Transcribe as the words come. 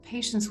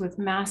patients with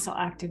mast cell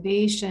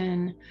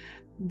activation,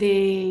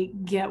 they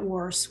get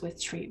worse with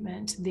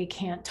treatment. They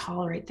can't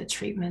tolerate the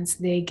treatments.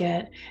 They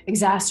get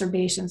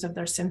exacerbations of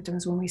their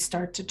symptoms when we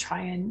start to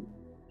try and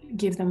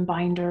give them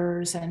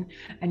binders and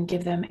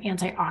give them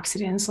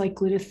antioxidants like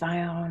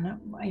glutathione,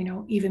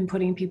 even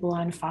putting people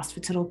on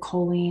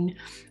phosphatidylcholine.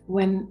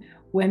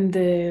 When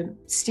the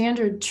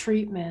standard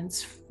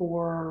treatments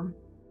for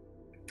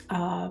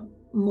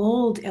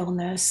mold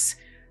illness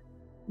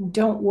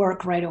don't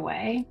work right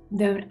away,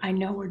 then I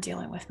know we're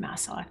dealing with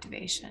mast cell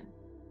activation.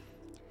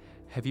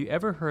 Have you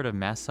ever heard of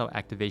mast cell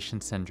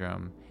activation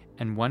syndrome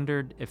and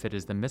wondered if it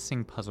is the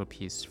missing puzzle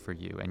piece for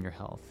you and your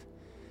health?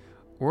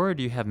 Or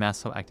do you have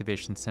mast cell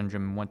activation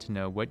syndrome and want to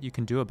know what you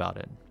can do about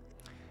it?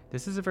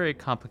 This is a very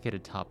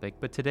complicated topic,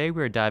 but today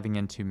we are diving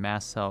into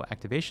mast cell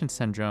activation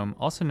syndrome,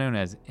 also known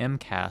as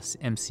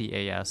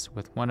MCAS,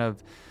 with one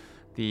of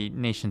the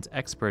nation's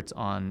experts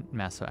on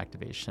mast cell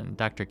activation,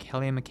 Dr.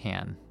 Kelly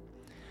McCann.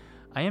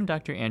 I am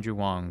Dr. Andrew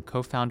Wong,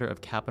 co-founder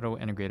of Capital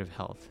Integrative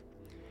Health.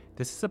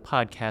 This is a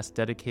podcast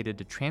dedicated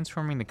to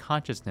transforming the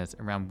consciousness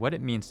around what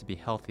it means to be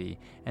healthy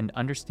and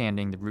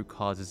understanding the root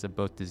causes of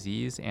both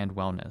disease and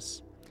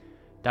wellness.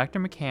 Dr.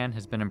 McCann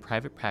has been in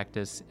private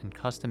practice in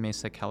Costa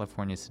Mesa,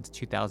 California since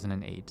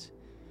 2008.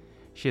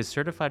 She is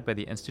certified by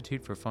the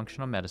Institute for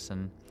Functional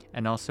Medicine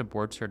and also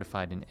board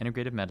certified in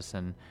integrative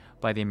medicine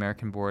by the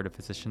American Board of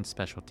Physician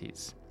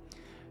Specialties.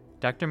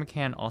 Dr.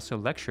 McCann also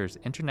lectures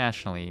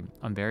internationally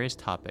on various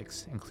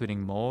topics,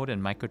 including mold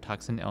and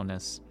mycotoxin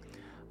illness,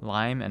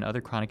 Lyme and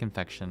other chronic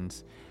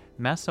infections,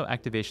 mast cell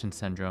activation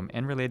syndrome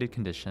and related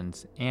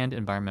conditions, and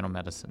environmental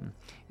medicine.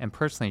 And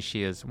personally,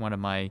 she is one of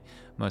my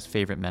most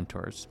favorite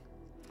mentors.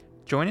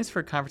 Join us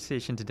for a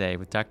conversation today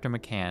with Dr.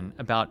 McCann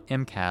about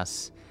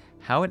MCAS,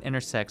 how it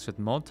intersects with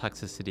mold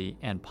toxicity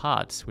and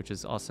POTS, which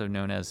is also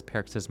known as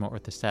paroxysmal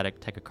orthostatic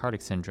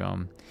tachycardic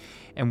syndrome,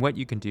 and what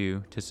you can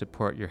do to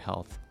support your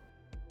health.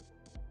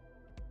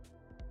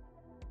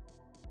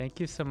 Thank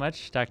you so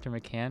much, Dr.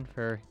 McCann,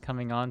 for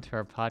coming on to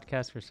our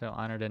podcast. We're so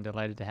honored and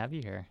delighted to have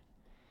you here.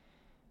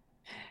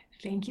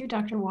 Thank you,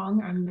 Dr.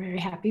 Wong. I'm very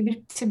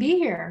happy to be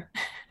here.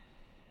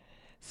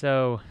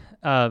 So,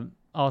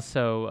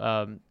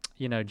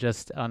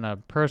 just on a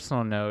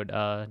personal note,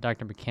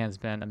 Dr. McCann's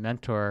been a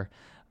mentor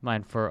of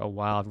mine for a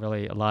while.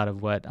 Really, a lot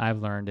of what I've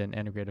learned in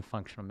integrative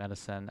functional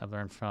medicine, I've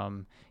learned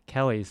from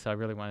Kelly. So I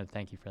really want to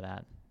thank you for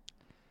that.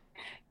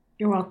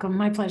 You're welcome.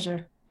 My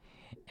pleasure.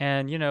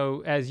 And,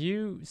 as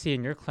you see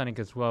in your clinic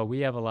as well,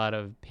 we have a lot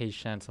of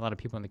patients, a lot of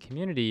people in the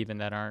community even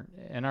that aren't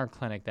in our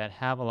clinic that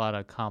have a lot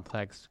of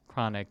complex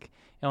chronic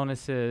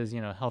illnesses,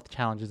 health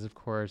challenges, of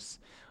course.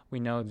 We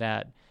know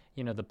that,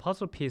 the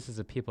puzzle pieces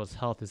of people's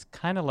health is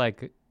kind of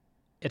like,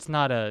 it's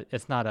not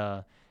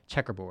a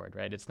checkerboard,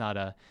 right? It's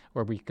not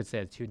or we could say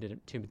a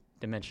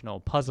two-dimensional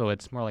puzzle.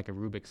 It's more like a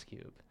Rubik's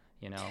Cube,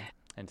 in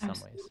some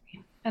Absolutely.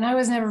 ways. And I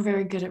was never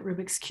very good at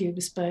Rubik's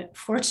Cubes, but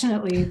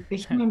fortunately, the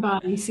human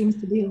body seems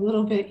to be a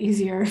little bit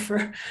easier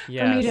for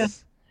me to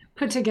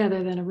put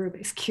together than a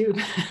Rubik's Cube.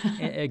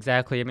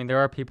 Exactly. I mean, there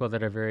are people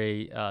that are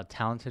very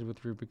talented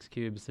with Rubik's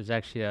Cubes. There's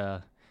actually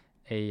a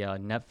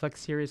Netflix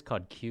series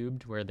called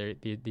Cubed where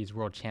these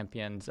world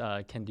champions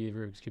can do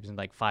Rubik's Cubes in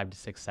like 5 to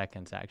 6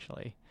 seconds,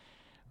 actually,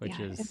 which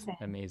is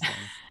amazing.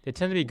 They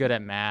tend to be good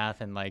at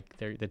math and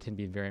they tend to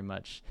be very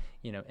much,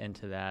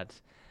 into that.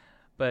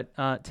 But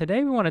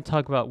today we want to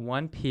talk about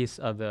one piece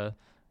of the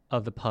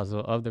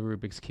puzzle of the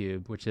Rubik's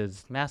Cube, which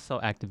is mast cell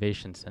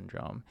activation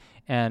syndrome.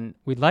 And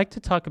we'd like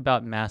to talk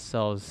about mast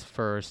cells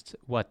first,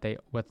 what they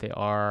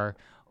are,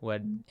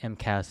 what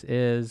MCAS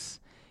is,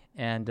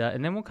 and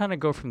then we'll kind of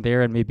go from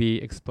there and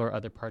maybe explore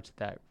other parts of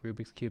that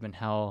Rubik's Cube and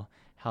how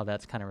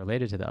that's kind of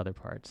related to the other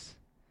parts.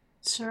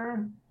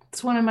 Sure.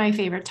 It's one of my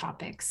favorite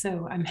topics,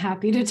 so I'm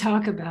happy to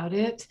talk about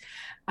it.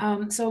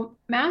 So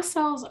mast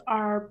cells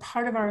are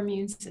part of our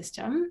immune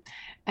system,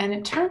 and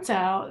it turns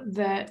out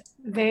that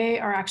they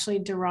are actually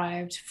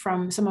derived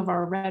from some of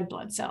our red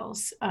blood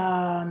cells.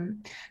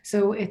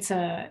 So it's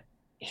a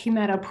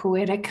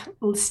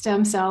hematopoietic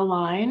stem cell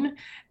line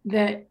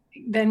that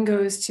then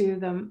goes to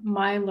the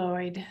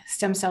myeloid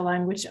stem cell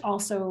line, which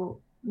also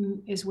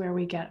is where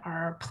we get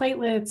our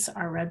platelets,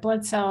 our red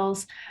blood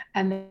cells,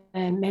 and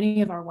then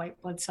many of our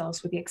white blood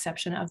cells, with the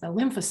exception of the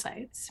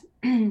lymphocytes.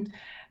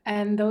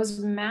 And those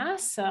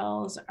mast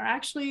cells are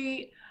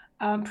actually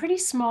pretty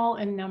small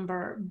in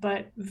number,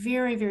 but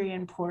very, very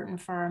important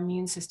for our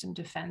immune system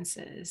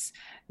defenses.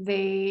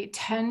 They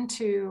tend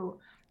to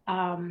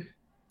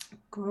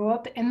grow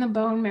up in the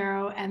bone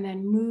marrow and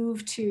then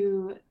move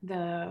to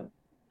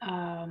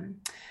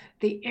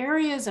the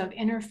areas of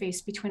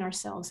interface between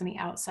ourselves and the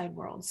outside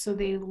world. So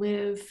they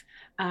live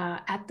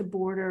at the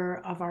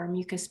border of our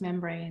mucous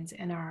membranes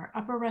in our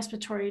upper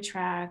respiratory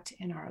tract,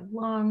 in our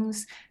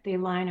lungs. They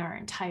line our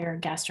entire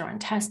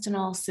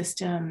gastrointestinal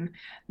system.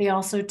 They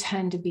also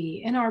tend to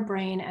be in our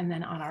brain and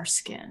then on our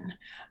skin.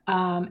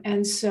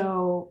 And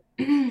so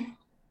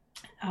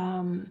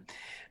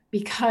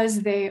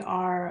because they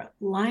are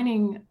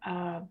lining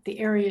the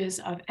areas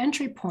of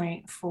entry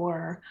point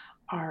for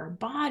our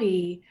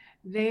body,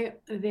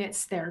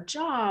 it's their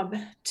job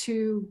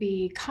to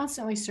be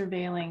constantly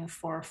surveilling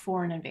for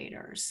foreign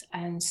invaders.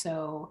 And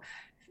so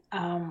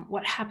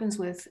what happens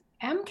with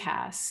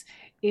MCAS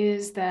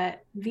is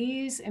that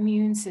these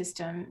immune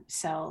system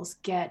cells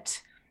get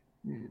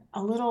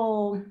a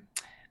little,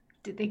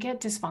 they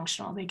get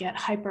dysfunctional, they get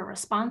hyper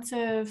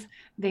responsive,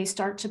 they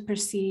start to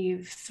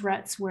perceive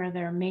threats where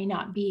there may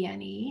not be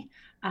any,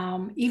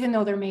 even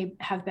though there may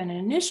have been an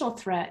initial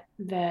threat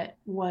that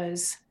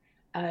was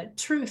a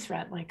true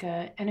threat, like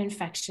an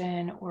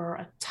infection or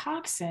a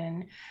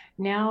toxin.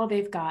 Now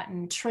they've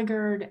gotten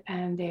triggered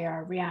and they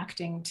are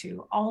reacting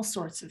to all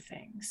sorts of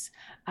things.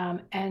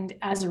 And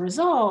as a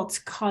result,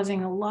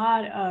 causing a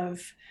lot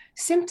of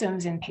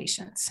symptoms in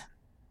patients.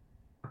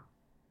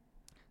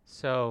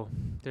 So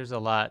there's a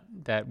lot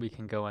that we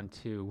can go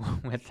into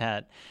with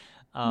that.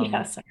 Yeah,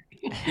 Um, sorry.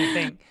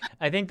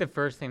 I think the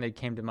first thing that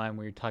came to mind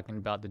when you're talking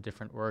about the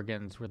different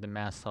organs where the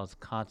mast cells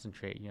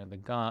concentrate, the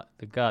gut,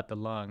 the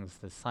lungs,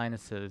 the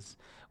sinuses.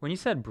 When you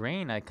said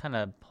brain, I kind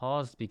of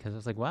paused because I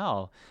was like,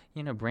 wow,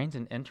 brain's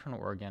an internal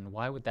organ.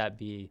 Why would that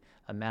be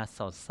a mast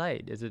cell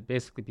site? Is it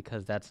basically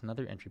because that's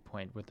another entry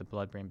point with the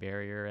blood-brain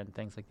barrier and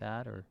things like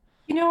that, or?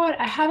 You know what?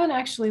 I haven't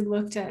actually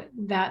looked at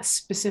that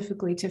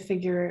specifically to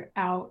figure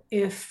out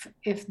if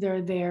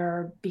they're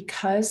there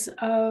because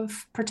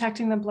of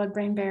protecting the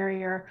blood-brain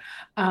barrier.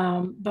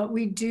 But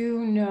we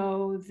do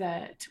know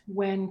that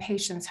when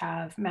patients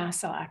have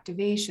mast cell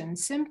activation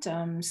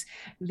symptoms,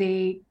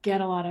 they get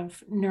a lot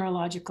of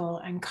neurological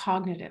and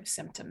cognitive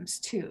symptoms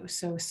too.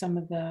 So some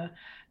of the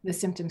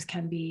symptoms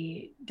can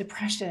be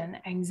depression,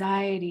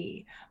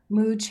 anxiety,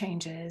 mood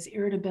changes,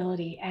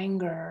 irritability,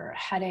 anger,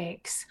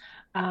 headaches.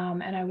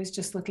 And I was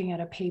just looking at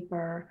a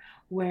paper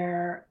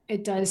where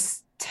it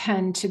does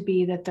tend to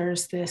be that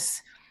there's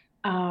this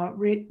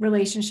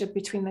relationship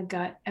between the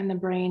gut and the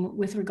brain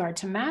with regard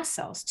to mast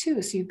cells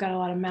too. So you've got a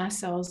lot of mast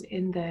cells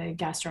in the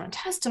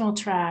gastrointestinal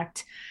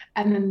tract,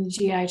 and then the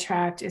GI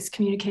tract is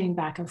communicating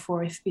back and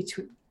forth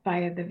between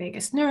via the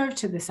vagus nerve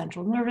to the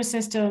central nervous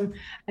system.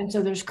 And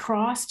so there's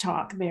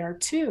crosstalk there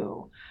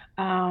too.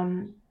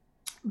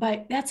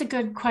 But that's a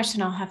good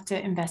question. I'll have to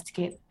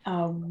investigate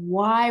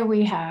why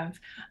we have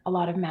a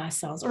lot of mast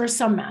cells or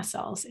some mast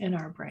cells in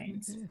our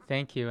brains.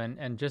 Thank you.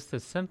 And just the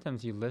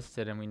symptoms you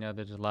listed, and we know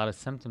there's a lot of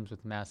symptoms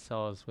with mast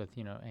cells with,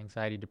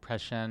 anxiety,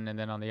 depression, and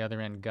then on the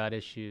other end, gut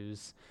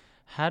issues.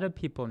 How do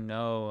people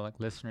know, like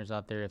listeners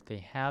out there, if they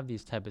have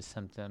these type of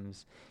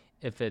symptoms,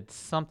 if it's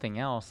something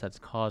else that's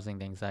causing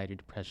the anxiety,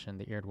 depression,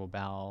 the irritable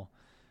bowel,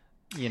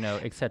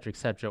 et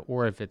cetera,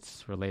 or if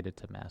it's related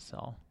to mast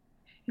cell?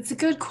 It's a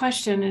good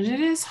question, and it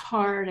is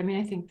hard. I mean,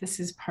 I think this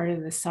is part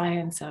of the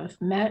science of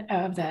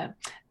the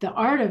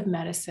art of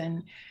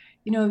medicine.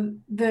 You know,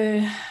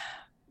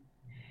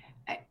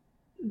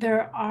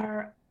 there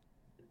are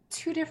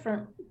two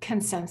different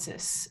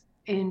consensus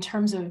in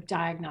terms of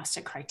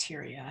diagnostic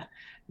criteria.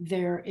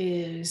 There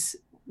is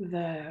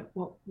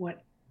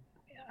what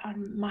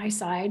on my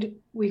side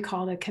we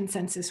call the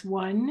consensus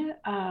one.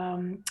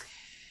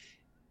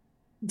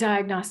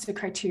 Diagnostic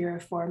criteria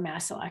for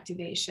mast cell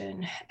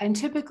activation. And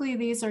typically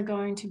these are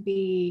going to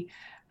be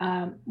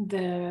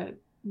the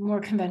more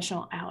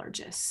conventional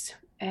allergists,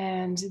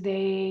 and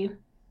they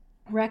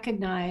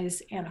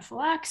recognize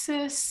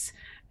anaphylaxis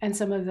and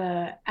some of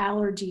the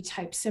allergy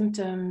type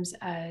symptoms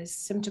as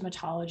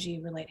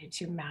symptomatology related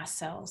to mast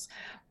cells.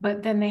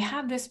 But then they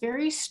have this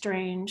very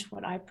strange,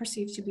 what I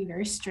perceive to be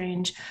very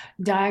strange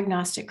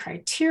diagnostic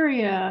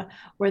criteria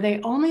where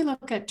they only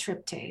look at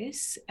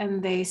tryptase,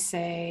 and they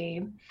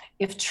say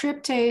if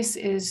tryptase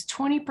is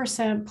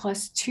 20%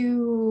 plus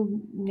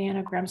 2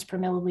 nanograms per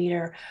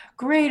milliliter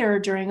greater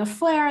during a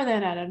flare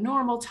than at a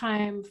normal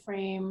time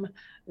frame,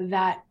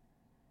 that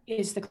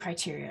is the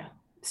criteria.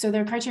 So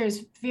their criteria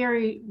is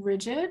very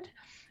rigid.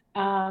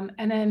 And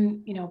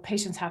then,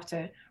 patients have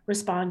to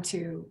respond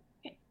to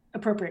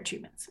appropriate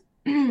treatments.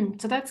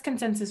 So that's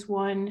consensus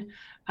one.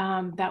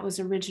 That was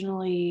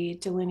originally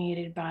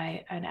delineated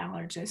by an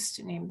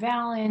allergist named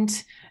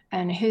Valent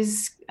and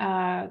his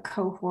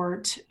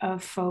cohort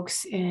of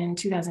folks in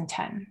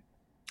 2010.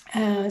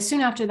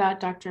 Soon after that,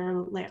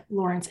 Dr.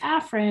 Lawrence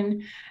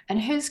Afrin and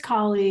his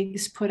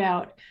colleagues put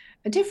out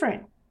a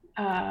different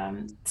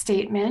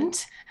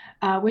statement,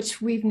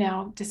 which we've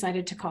now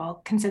decided to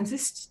call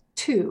Consensus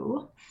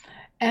 2.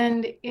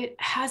 And it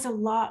has a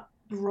lot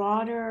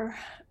broader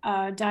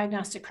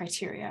diagnostic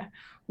criteria,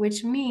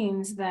 which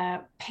means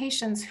that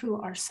patients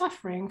who are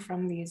suffering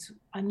from these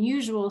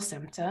unusual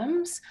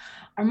symptoms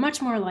are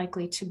much more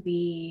likely to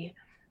be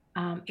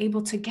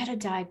able to get a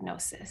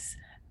diagnosis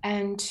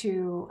and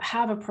to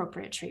have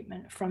appropriate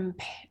treatment from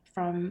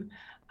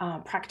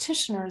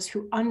practitioners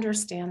who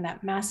understand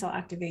that mast cell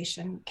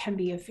activation can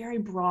be a very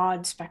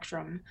broad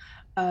spectrum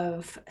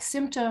of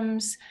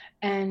symptoms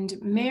and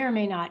may or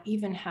may not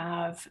even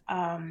have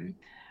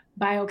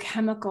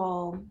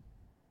biochemical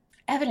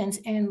evidence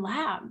in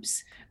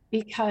labs,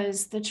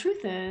 because the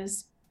truth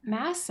is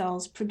mast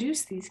cells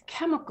produce these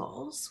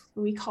chemicals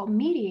we call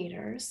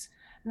mediators,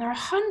 and there are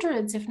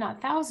hundreds, if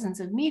not thousands,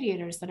 of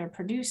mediators that are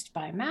produced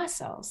by mast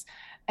cells.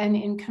 And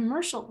in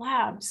commercial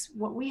labs,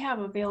 what we have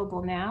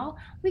available now,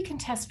 we can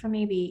test for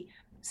maybe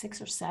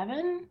 6 or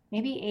 7,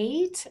 maybe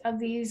 8 of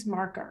these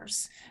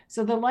markers.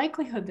 So the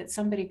likelihood that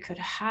somebody could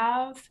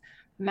have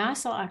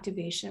mast cell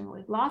activation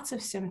with lots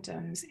of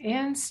symptoms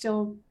and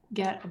still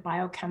get a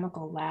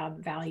biochemical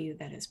lab value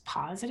that is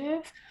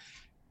positive,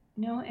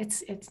 no,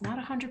 it's not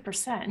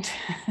 100%.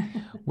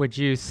 Would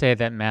you say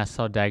that mast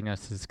cell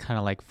diagnosis is kind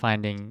of like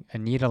finding a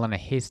needle in a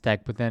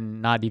haystack, but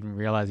then not even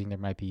realizing there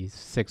might be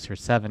 6 or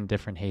 7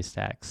 different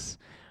haystacks?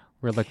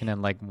 We're looking at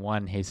like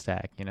one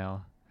haystack, you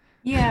know?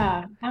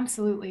 Yeah,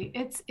 absolutely.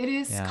 It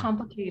is Yeah.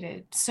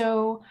 complicated.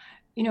 So,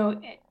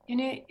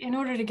 in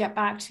order to get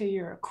back to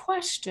your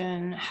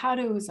question, how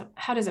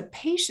does a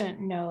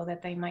patient know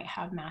that they might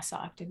have mast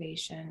cell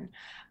activation?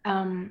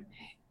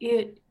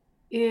 It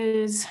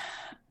is,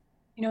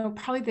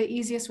 probably the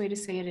easiest way to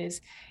say it is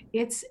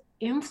it's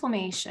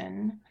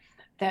inflammation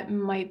that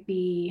might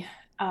be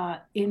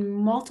in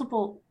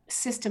multiple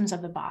systems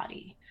of the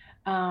body.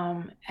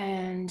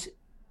 And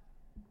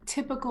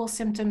typical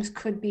symptoms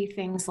could be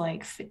things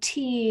like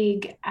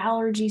fatigue,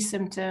 allergy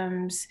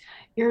symptoms,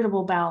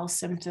 irritable bowel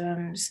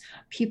symptoms.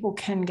 People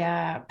can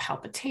get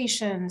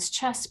palpitations,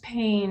 chest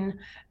pain.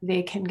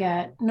 They can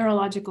get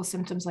neurological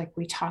symptoms like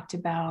we talked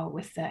about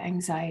with the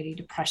anxiety,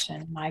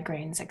 depression,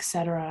 migraines,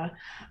 etc.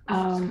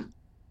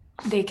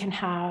 They can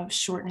have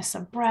shortness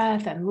of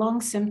breath and lung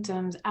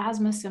symptoms,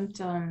 asthma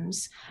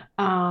symptoms,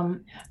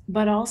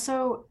 but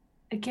also,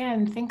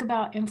 again, think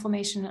about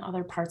inflammation in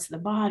other parts of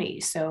the body.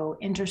 So,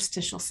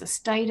 interstitial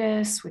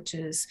cystitis, which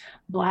is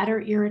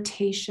bladder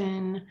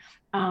irritation,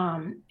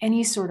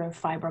 any sort of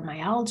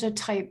fibromyalgia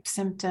type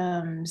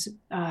symptoms,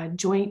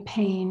 joint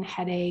pain,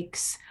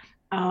 headaches.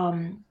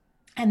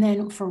 And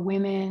then for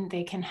women,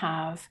 they can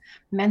have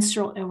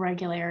menstrual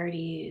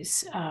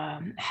irregularities,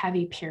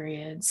 heavy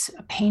periods,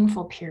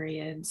 painful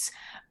periods,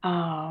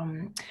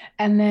 and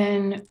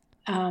then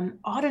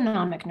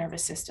autonomic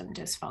nervous system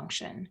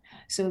dysfunction.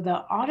 So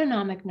the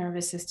autonomic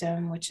nervous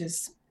system, which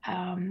is,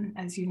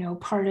 as you know,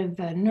 part of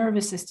the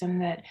nervous system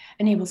that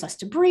enables us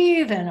to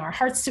breathe and our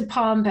hearts to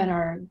pump and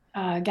our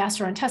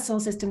gastrointestinal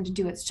system to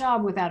do its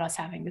job without us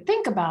having to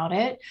think about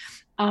it.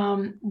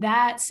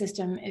 That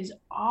system is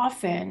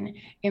often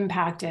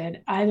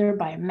impacted either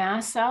by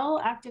mast cell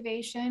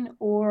activation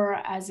or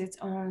as its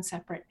own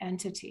separate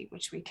entity,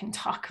 which we can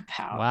talk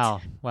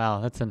about.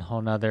 Wow, that's a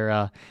whole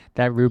nother.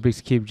 That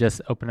Rubik's cube just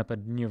opened up a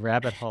new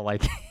rabbit hole, I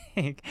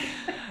think.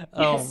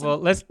 Oh Yes. well,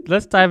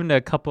 let's dive into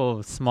a couple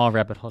of small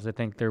rabbit holes. I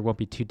think there won't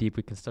be too deep.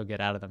 We can still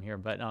get out of them here.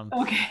 But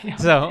Okay.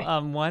 so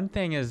Okay. one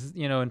thing is,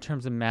 in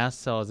terms of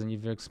mast cells, and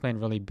you've explained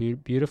really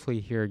beautifully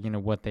here,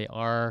 what they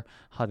are,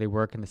 how they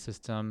work in the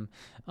system,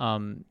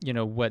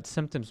 what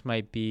symptoms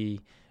might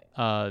be,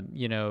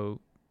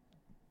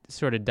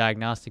 sort of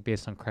diagnostic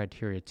based on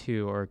criteria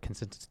 2 or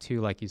consensus 2,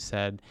 like you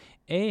said.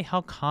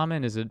 How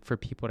common is it for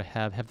people to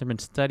have there been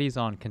studies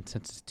on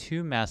consensus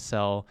 2 mast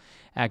cell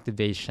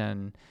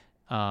activation?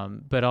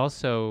 But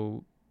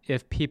also,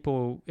 if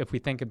we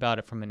think about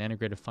it from an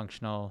integrative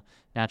functional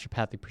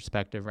naturopathic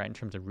perspective, right, in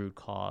terms of root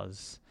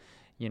cause,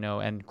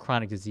 and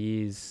chronic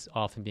disease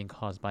often being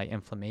caused by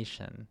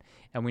inflammation.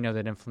 And we know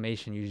that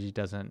inflammation usually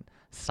doesn't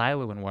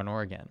silo in one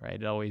organ,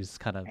 right? It always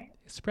kind of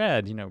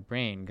spread,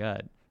 brain,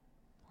 gut,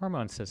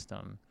 hormone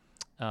system,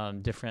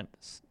 different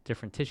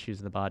tissues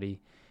of the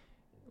body.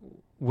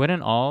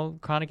 Wouldn't all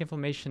chronic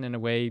inflammation in a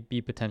way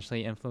be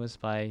potentially influenced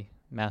by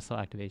mast cell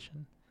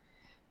activation?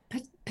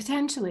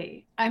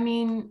 Potentially. I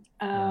mean,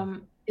 Yeah.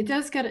 it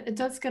does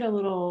get a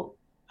little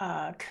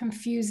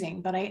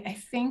confusing, but I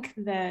think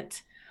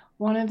that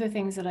one of the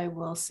things that I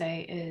will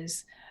say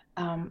is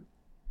um,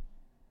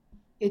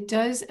 it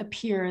does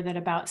appear that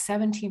about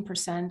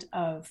 17%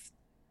 of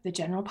the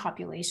general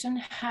population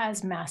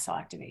has mast cell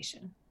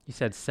activation. You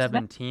said So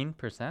that's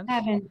 17%?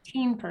 That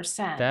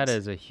 17%.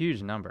 is a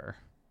huge number.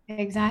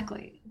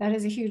 Exactly. That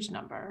is a huge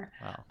number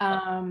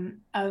Wow.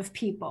 of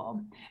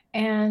people.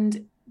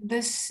 And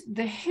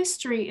the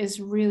history is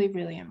really,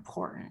 really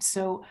important.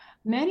 So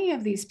many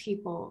of these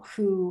people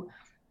who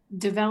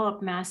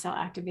develop mast cell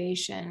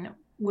activation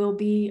will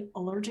be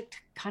allergic to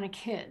kind of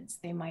kids.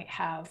 They might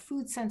have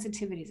food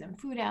sensitivities and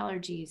food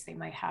allergies. They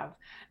might have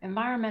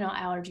environmental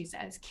allergies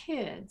as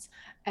kids.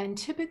 And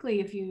typically,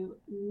 if you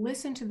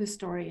listen to the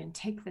story and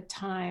take the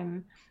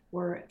time,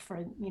 or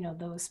for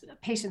those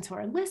patients who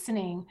are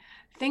listening,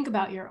 think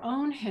about your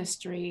own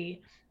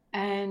history,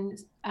 and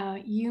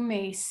you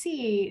may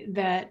see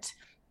that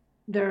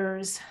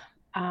there's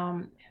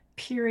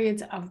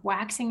periods of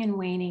waxing and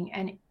waning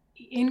and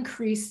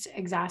increased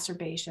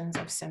exacerbations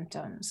of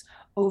symptoms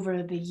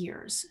over the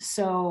years.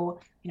 So,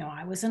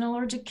 I was an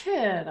allergic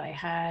kid. I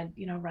had,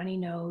 runny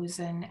nose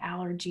and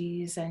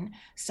allergies and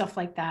stuff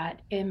like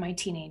that in my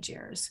teenage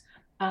years.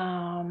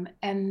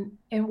 And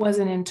it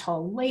wasn't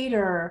until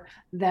later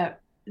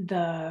that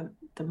the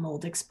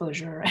mold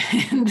exposure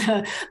and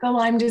the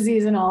Lyme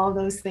disease and all of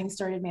those things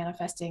started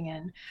manifesting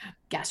in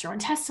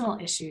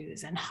gastrointestinal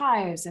issues and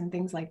hives and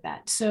things like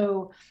that.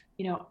 So,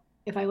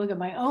 if I look at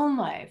my own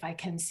life, I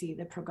can see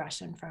the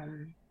progression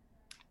from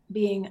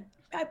being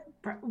I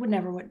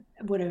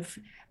would have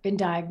been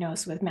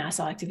diagnosed with mast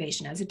cell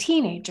activation as a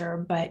teenager,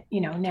 but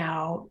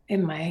now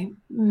in my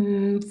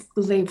late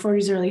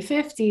 40s, early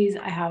 50s,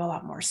 I have a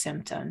lot more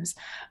symptoms,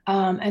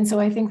 and so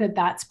I think that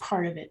that's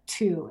part of it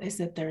too. Is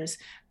that there's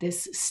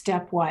this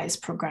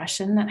stepwise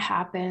progression that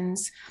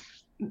happens,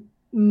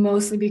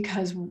 mostly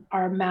because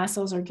our mast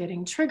cells are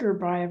getting triggered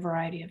by a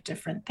variety of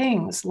different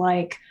things,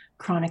 like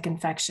chronic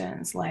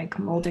infections, like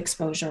mold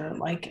exposure,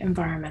 like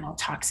environmental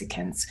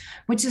toxicants,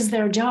 which is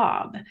their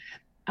job.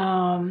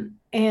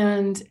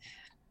 And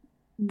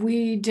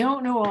we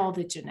don't know all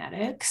the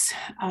genetics.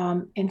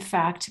 In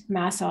fact,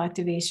 mast cell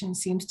activation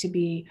seems to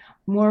be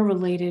more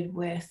related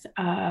with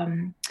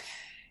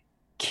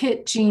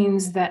KIT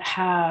genes that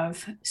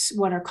have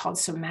what are called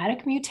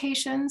somatic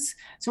mutations.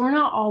 So we're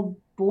not all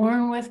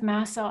born with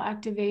mast cell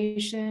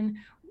activation.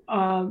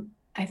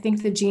 I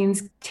think the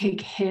genes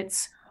take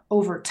hits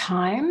over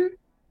time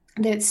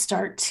that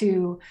start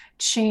to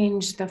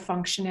change the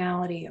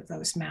functionality of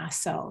those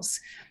mast cells,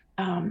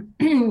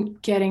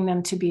 getting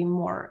them to be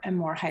more and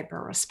more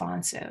hyper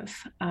responsive.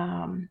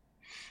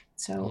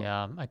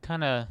 Yeah, I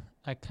kind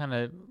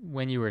of,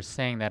 when you were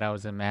saying that, I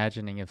was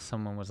imagining if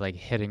someone was like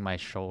hitting my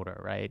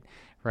shoulder, right?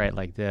 Right,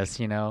 like this,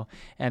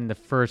 and the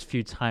first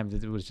few times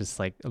it was just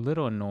like a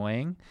little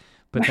annoying.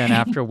 But then Right.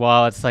 after a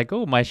while, it's like,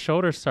 oh, my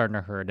shoulder's starting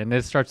to hurt, and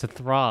it starts to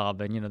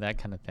throb, and that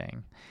kind of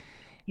thing.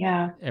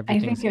 Yeah, I think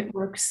Everything's it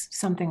works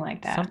something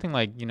like that. something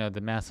like, the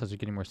mast cells are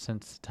getting more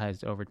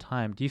sensitized over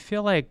time. Do you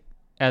feel like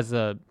as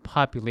a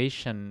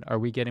population, are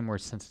we getting more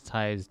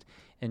sensitized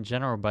in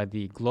general by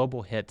the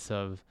global hits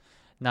of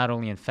not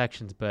only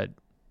infections, but,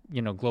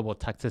 global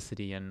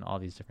toxicity and all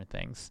these different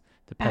things,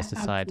 the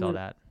pesticides, all Absolutely.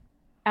 that?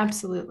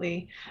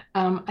 Absolutely.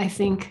 I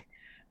think,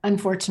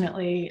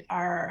 unfortunately,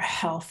 our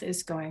health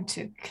is going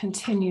to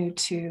continue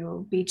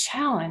to be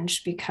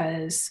challenged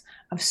because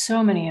of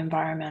so many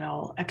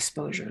environmental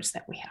exposures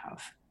that we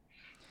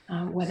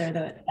have, whether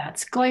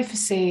that's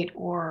glyphosate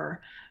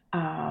or,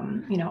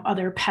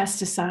 other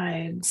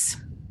pesticides,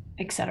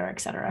 et cetera, et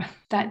cetera.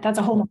 That's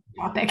a whole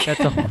topic. That's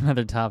a whole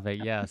nother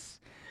topic, yes.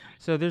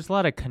 So there's a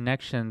lot of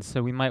connections.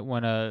 So we might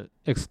want to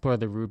explore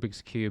the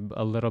Rubik's Cube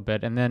a little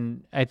bit. And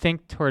then I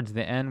think towards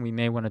the end, we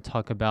may want to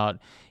talk about,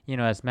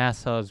 as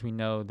mast cells, we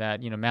know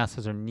that, mast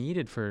cells are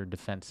needed for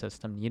defense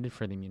system, needed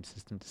for the immune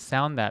system to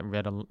sound that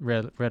red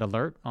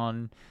alert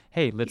on,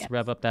 hey, let's Yes,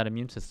 rev up that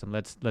immune system.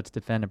 Let's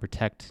defend and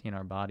protect,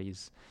 our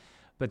bodies.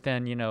 But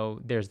then,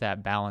 there's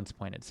that balance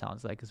point, it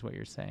sounds like, is what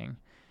you're saying,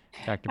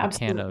 Dr.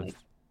 McCann, of,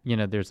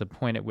 absolutely. there's a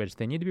point at which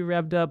they need to be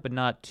revved up, but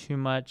not too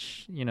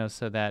much,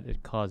 so that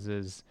it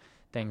causes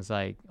things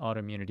like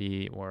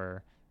autoimmunity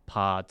or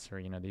POTS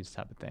or, these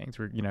type of things,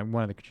 or,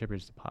 one of the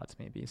contributors to POTS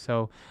maybe.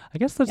 So I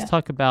guess let's Yeah,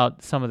 talk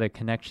about some of the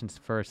connections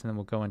first, and then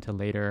we'll go into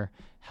later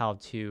how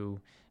to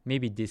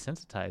maybe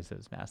desensitize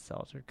those mast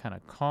cells or kind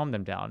of calm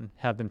them down,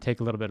 have them take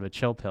a little bit of a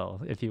chill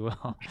pill, if you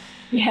will.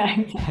 yeah,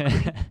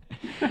 exactly.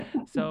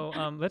 So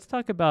let's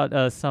talk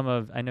about some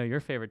of, I know, your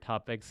favorite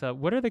topics.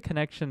 What are the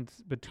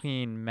connections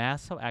between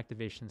mast cell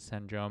activation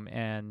syndrome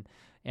and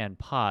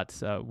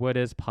POTS? What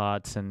is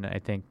POTS? And I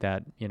think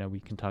that,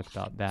 we can talk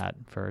about that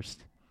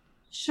first.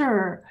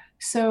 Sure.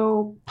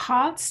 So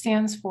POTS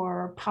stands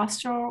for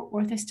postural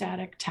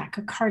orthostatic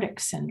tachycardic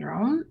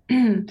syndrome.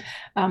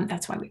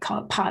 That's why we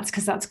call it POTS,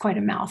 because that's quite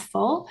a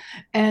mouthful.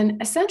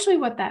 And essentially,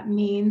 what that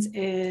means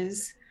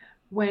is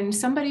when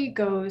somebody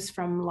goes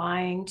from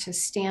lying to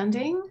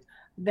standing,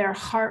 their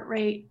heart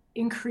rate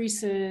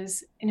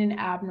increases in an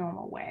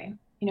abnormal way.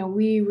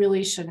 We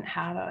really shouldn't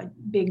have a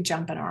big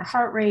jump in our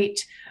heart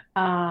rate.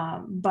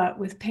 But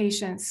with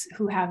patients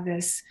who have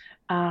this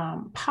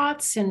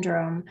POTS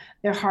syndrome,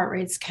 their heart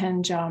rates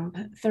can jump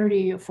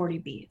 30 or 40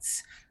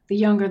 beats. The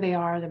younger they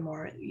are, the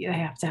more they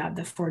have to have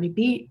the 40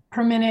 beat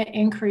per minute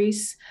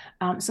increase.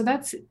 So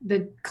that's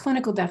the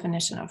clinical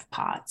definition of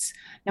POTS.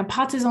 Now,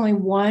 POTS is only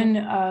one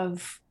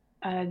of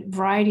a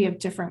variety of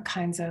different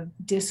kinds of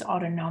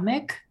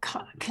dysautonomic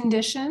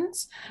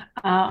conditions.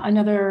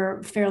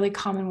 Another fairly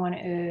common one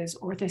is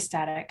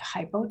orthostatic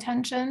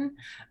hypotension,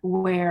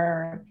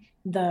 where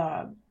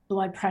the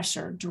blood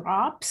pressure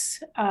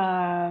drops,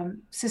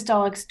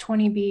 systolic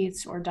 20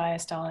 beats or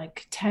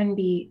diastolic 10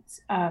 beats,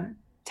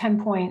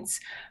 10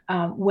 points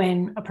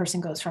when a person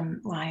goes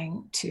from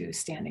lying to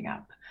standing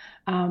up.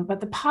 But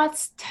the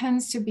POTS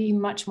tends to be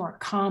much more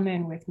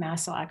common with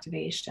mast cell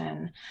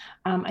activation.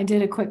 I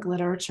did a quick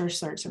literature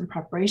search in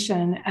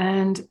preparation,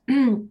 and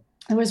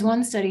there was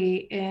one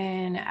study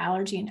in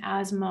allergy and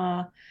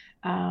asthma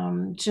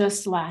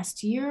just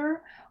last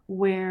year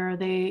where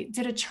they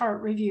did a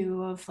chart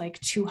review of like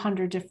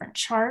 200 different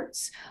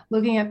charts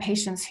looking at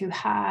patients who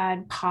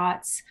had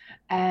POTS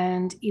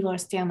and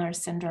Ehlers-Danlos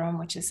syndrome,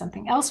 which is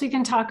something else we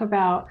can talk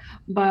about.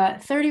 But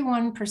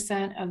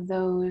 31% of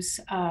those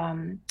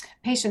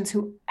patients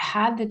who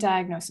had the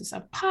diagnosis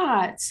of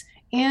POTS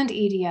and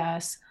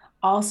EDS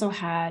also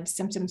had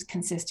symptoms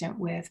consistent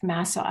with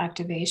mast cell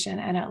activation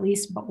and at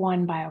least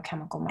one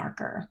biochemical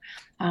marker.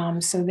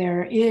 So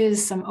there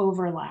is some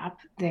overlap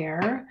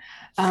there.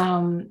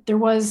 There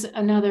was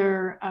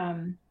another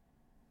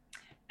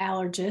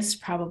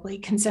allergist, probably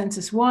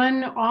consensus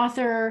one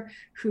author,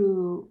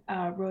 who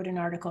wrote an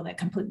article that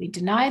completely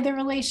denied the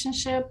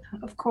relationship.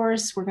 Of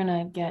course, we're going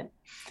to get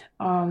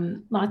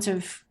lots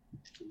of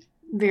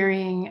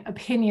varying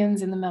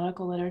opinions in the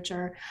medical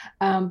literature.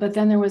 But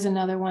then there was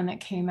another one that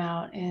came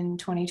out in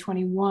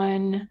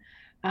 2021,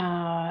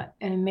 an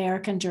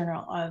American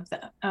Journal of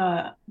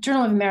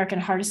American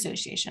Heart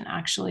Association,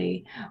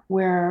 actually,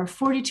 where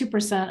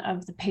 42%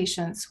 of the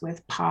patients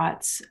with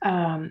POTS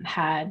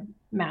had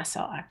mast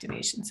cell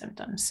activation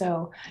symptoms.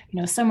 So,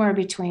 somewhere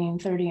between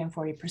 30 and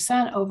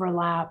 40%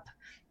 overlap,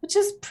 which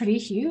is pretty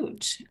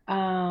huge.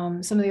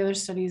 Some of the other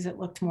studies, it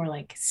looked more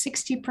like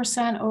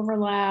 60%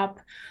 overlap.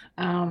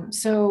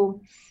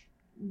 So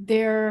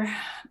there,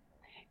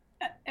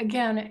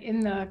 again, in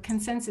the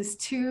consensus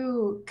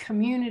 2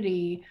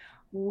 community,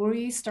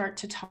 we start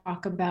to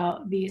talk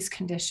about these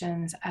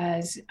conditions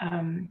as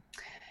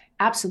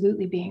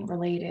absolutely being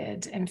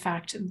related. In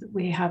fact,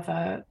 we have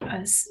a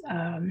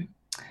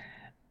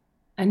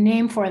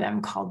name for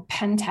them called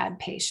pentad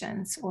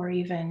patients, or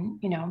even,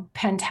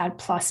 pentad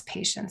plus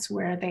patients,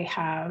 where they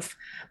have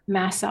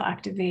mast cell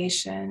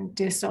activation,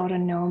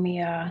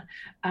 dysautonomia,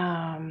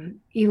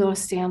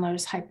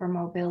 Ehlers-Danlos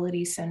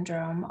hypermobility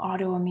syndrome,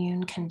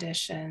 autoimmune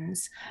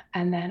conditions,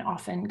 and then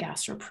often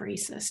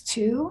gastroparesis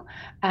too.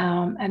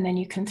 And then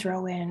you can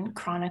throw in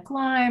chronic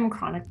Lyme,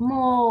 chronic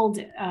mold,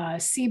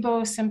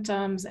 SIBO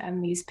symptoms,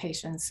 and these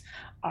patients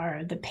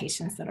are the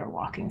patients that are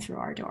walking through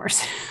our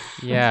doors.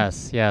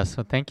 Yes, yes.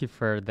 So thank you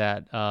for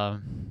that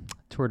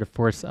tour de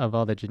force of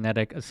all the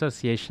genetic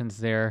associations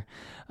there.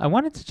 I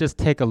wanted to just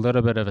take a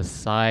little bit of a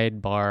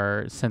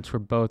sidebar, since we're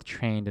both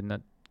trained in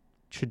the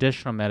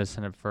traditional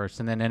medicine at first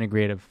and then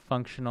integrative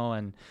functional.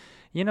 And,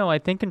 I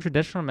think in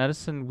traditional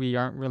medicine, we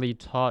aren't really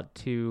taught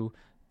to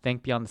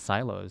think beyond the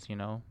silos,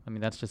 I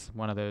mean, that's just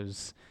one of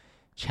those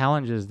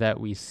challenges that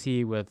we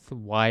see with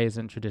why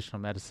isn't traditional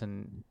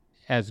medicine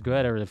as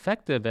good or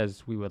effective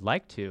as we would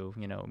like to,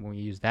 when we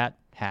use that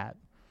hat.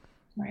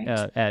 Right.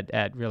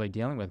 At really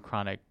dealing with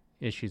chronic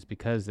issues,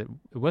 because it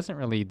wasn't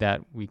really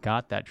that we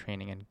got that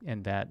training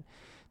and that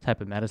type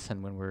of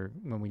medicine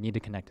when we need to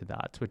connect the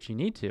dots, which you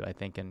need to, I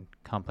think, in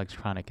complex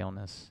chronic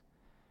illness.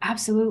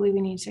 Absolutely,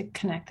 we need to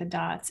connect the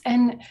dots.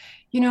 And,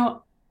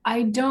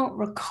 I don't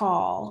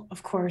recall,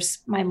 of course,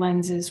 my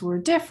lenses were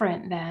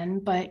different then,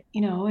 but,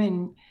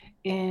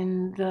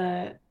 in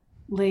the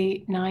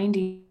late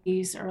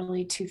 90s,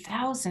 early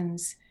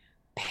 2000s,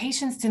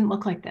 patients didn't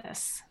look like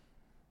this.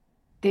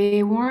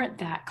 They weren't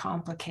that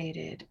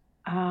complicated,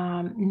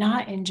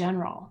 not in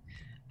general.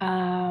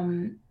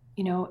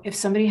 If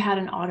somebody had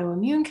an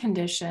autoimmune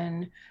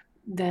condition,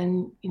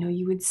 then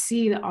you would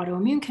see the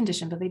autoimmune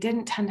condition, but they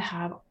didn't tend to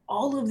have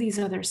all of these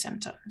other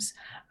symptoms.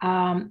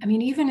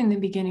 Even in the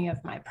beginning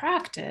of my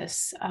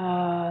practice,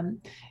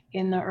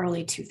 in the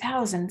early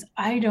 2000s,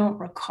 I don't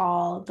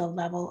recall the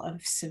level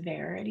of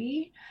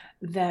severity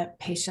that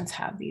patients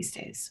have these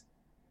days.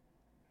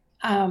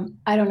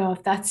 I don't know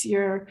if that's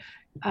your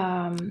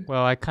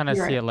Well, I kind of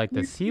see it like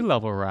the sea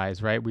level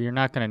rise, right? We're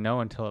not going to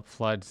know until it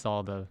floods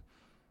all the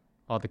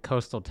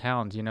coastal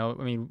towns,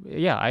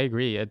 yeah, I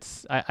agree.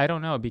 I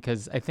don't know,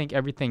 because I think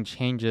everything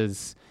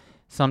changes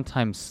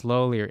sometimes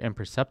slowly or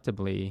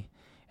imperceptibly,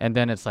 and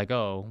then it's like,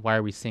 oh, why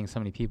are we seeing so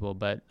many people?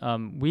 But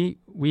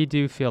we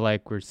do feel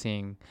like we're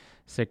seeing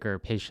sicker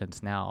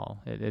patients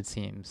now. It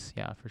seems,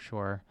 yeah, for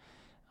sure.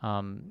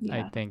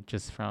 I think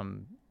just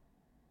from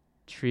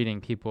treating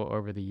people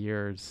over the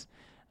years.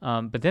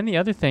 But then the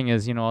other thing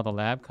is, all the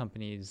lab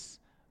companies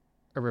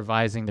are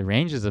revising the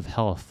ranges of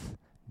health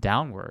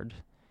downward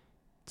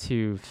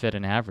to fit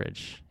an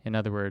average. In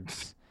other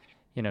words,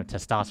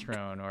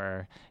 testosterone,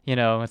 or,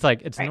 it's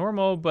like, it's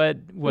normal, but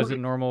was it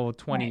normal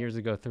 20 years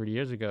ago, 30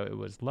 years ago? It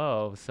was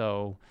low.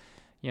 So,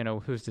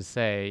 who's to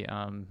say,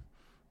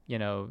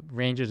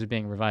 ranges are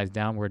being revised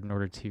downward in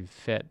order to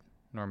fit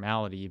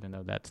normality, even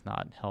though that's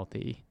not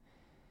healthy.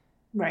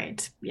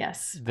 Right.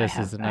 Yes. This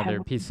is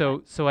another piece.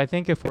 So I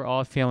think if we're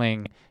all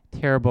feeling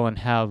terrible and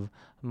have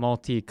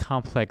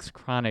multi-complex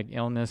chronic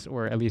illness,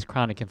 or at least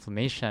chronic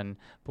inflammation,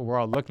 but we're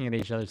all looking at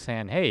each other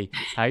saying, "Hey,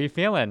 how are you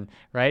feeling?"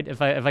 Right?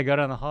 If I go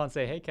down the hall and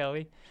say, "Hey,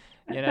 Kelly,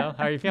 how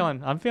are you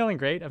feeling?" "I'm feeling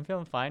great. I'm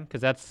feeling fine,"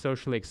 because that's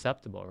socially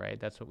acceptable, right?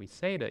 That's what we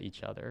say to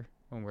each other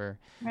when we're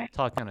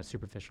talking on a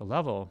superficial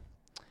level.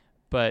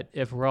 But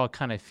if we're all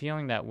kind of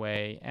feeling that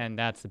way, and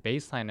that's the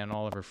baseline, and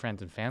all of our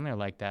friends and family are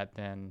like that,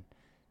 then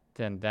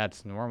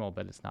that's normal,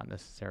 but it's not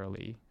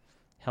necessarily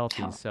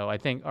healthy. So I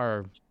think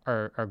our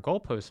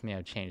goalposts may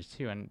have changed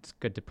too, and it's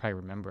good to probably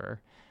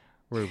remember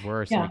where we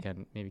were, so we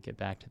can maybe get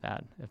back to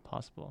that if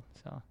possible.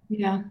 So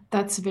yeah,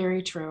 that's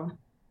very true.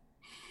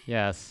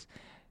 Yes.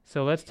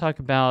 So let's talk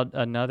about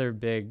another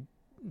big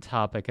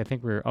topic. I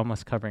think we're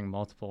almost covering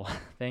multiple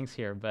things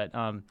here, but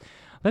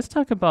let's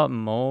talk about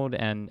mold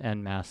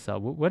and mast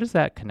cell. What is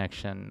that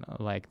connection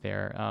like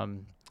there?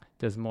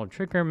 Does mold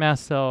trigger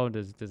mast cell?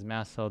 Does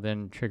mast cell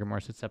then trigger more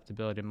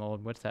susceptibility to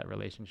mold? What's that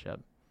relationship?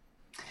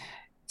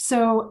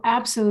 So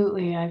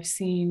absolutely, I've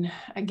seen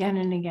again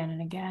and again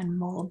and again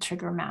mold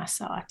trigger mast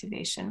cell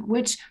activation,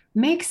 which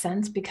makes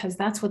sense because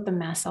that's what the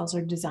mast cells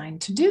are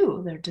designed to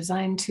do. They're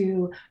designed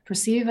to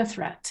perceive a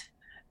threat.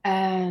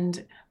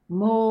 And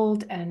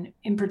mold, and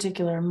in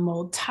particular,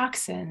 mold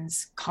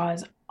toxins,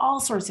 cause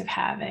all sorts of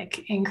havoc,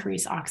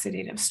 increase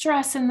oxidative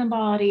stress in the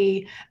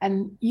body,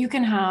 and you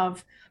can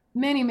have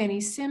many,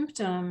 many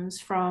symptoms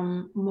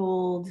from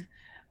mold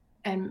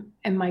and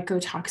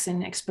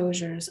mycotoxin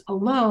exposures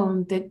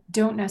alone that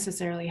don't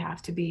necessarily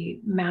have to be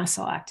mast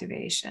cell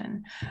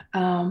activation.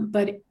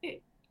 But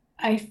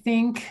I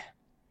think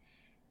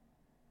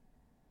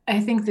I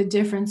think the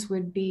difference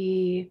would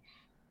be,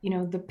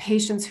 the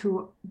patients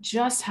who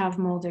just have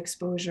mold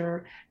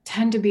exposure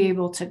tend to be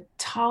able to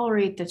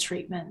tolerate the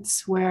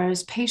treatments,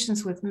 whereas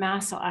patients with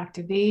mast cell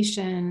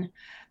activation,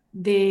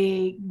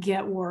 they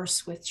get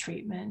worse with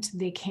treatment.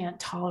 They can't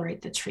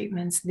tolerate the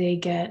treatments. They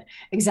get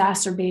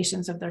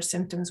exacerbations of their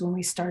symptoms when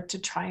we start to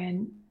try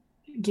and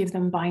give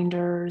them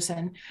binders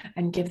and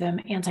give them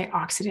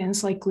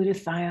antioxidants like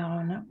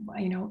glutathione,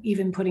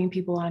 even putting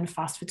people on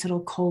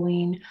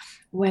phosphatidylcholine.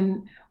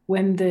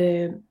 When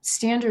the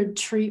standard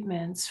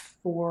treatments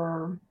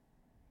for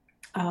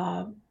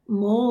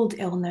mold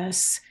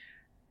illness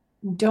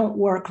don't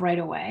work right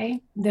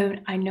away,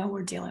 then I know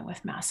we're dealing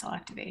with mast cell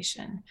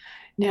activation.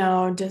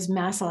 Now, does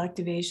mast cell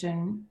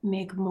activation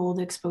make mold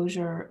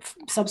exposure,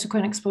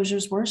 subsequent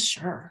exposures worse?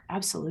 Sure,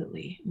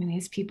 absolutely. I mean,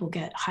 these people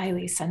get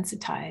highly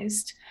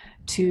sensitized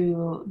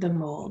to the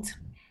mold.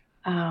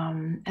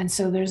 And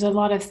so there's a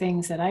lot of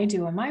things that I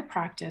do in my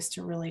practice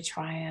to really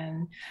try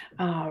and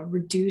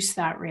reduce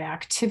that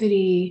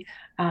reactivity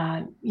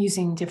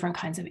using different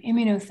kinds of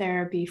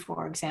immunotherapy.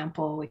 For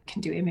example, we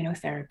can do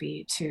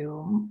immunotherapy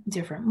to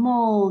different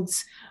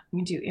molds.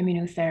 We can do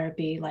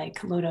immunotherapy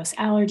like low-dose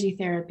allergy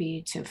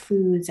therapy to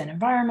foods and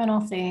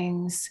environmental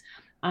things.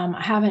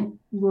 I haven't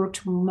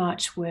worked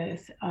much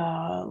with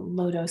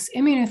low-dose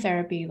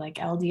immunotherapy like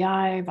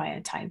LDI via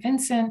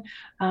Ty-Vincent,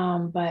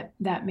 but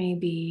that may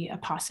be a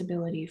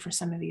possibility for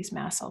some of these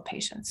mast cell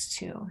patients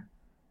too.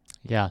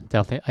 Yeah,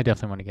 definitely. I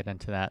definitely want to get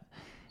into that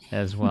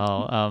as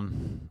well.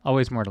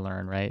 Always more to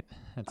learn, right?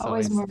 That's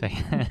Always always the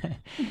more. thing.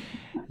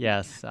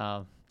 Yes.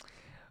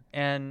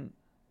 And,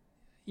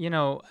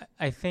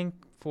 I think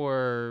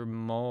for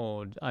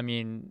mold, I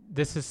mean,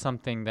 this is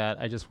something that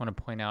I just want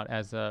to point out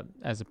as a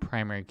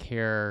primary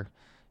care,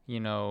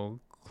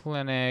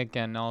 clinic,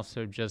 and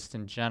also just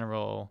in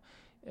general.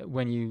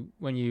 When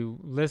you're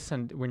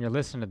listening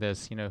to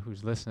this,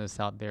 who's listening to this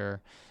out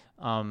there,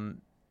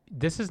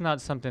 this is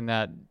not something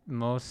that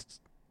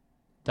most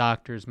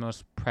doctors,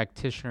 most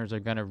practitioners are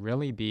going to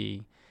really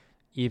be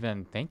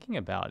even thinking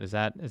about. Is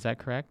that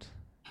correct?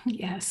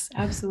 Yes,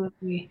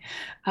 absolutely.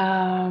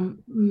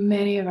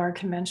 Many of our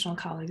conventional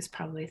colleagues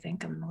probably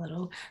think I'm a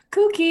little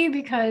kooky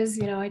because,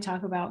 I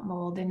talk about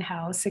mold and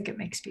how sick it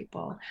makes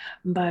people.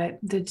 But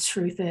the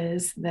truth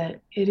is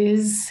that it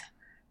is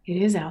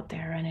out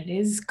there and it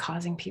is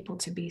causing people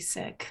to be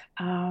sick.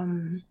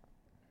 And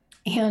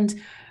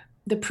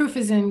the proof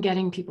is in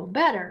getting people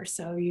better.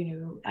 So,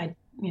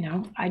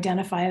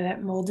 identify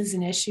that mold is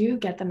an issue,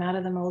 get them out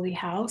of the moldy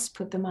house,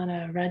 put them on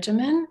a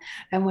regimen.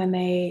 And when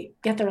they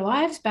get their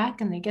lives back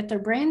and they get their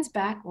brains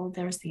back, well,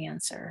 there's the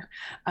answer.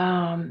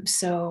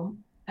 So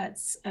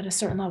that's at a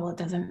certain level, it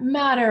doesn't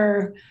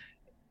matter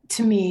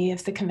to me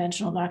if the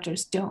conventional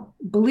doctors don't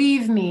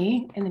believe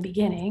me in the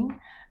beginning.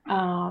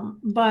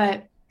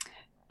 But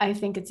I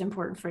think it's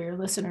important for your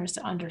listeners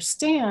to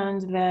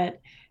understand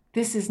that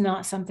this is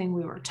not something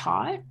we were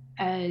taught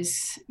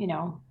as,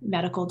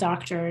 medical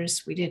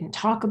doctors. We didn't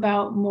talk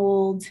about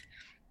mold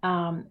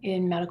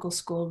in medical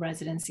school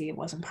residency. It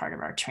wasn't part of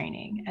our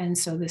training. And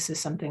so this is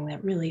something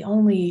that really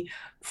only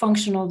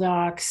functional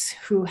docs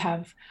who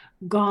have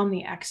gone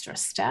the extra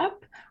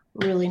step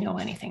really know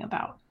anything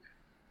about.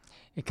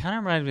 It kind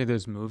of reminds me of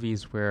those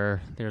movies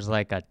where there's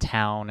like a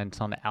town and it's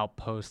on the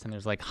outpost and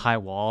there's like high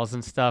walls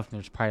and stuff and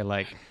there's probably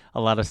like a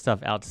lot of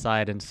stuff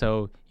outside, and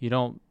so you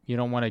don't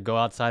want to go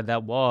outside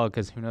that wall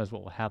because who knows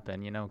what will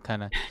happen,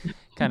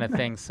 kind of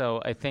thing.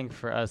 So I think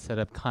for us that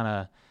have kind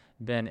of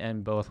been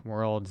in both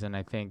worlds, and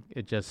I think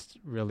it just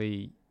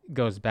really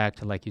goes back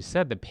to, like you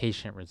said, the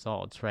patient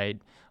results, right?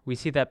 We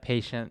see that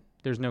patient,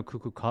 there's no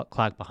cuckoo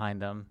clock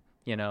behind them,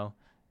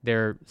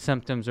 their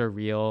symptoms are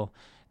real,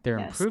 their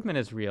Yes, improvement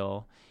is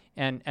real.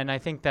 And I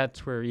think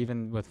that's where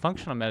even with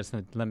functional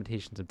medicine, the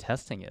limitations of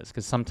testing is,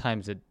 because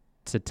sometimes it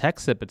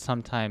detects it, but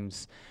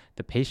sometimes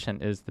the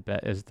patient is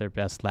is their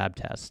best lab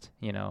test,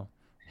 having the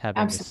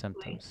absolutely.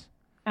 symptoms.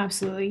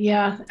 Absolutely.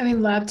 Yeah. I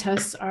mean, lab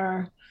tests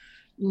are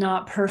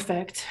not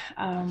perfect.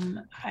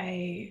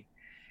 I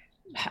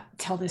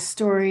tell this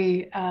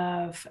story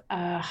of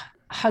a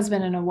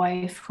husband and a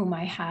wife whom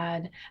I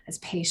had as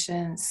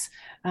patients.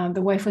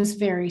 The wife was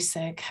very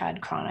sick,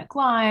 had chronic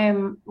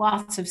Lyme,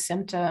 lots of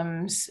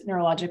symptoms,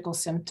 neurological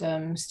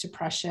symptoms,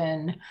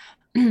 depression.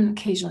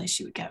 Occasionally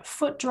she would get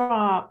foot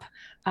drop.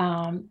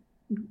 Um,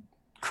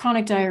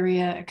 chronic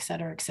diarrhea, et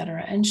cetera, et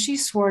cetera. And she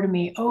swore to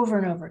me over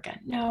and over again,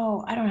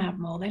 no, I don't have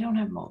mold. I don't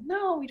have mold.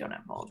 No, we don't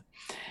have mold.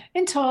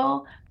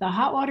 Until the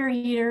hot water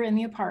heater in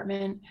the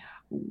apartment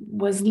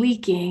was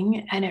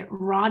leaking and it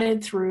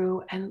rotted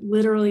through, and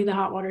literally the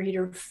hot water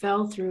heater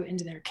fell through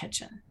into their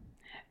kitchen.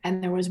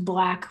 And there was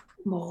black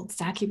mold,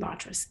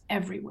 Stachybotrys,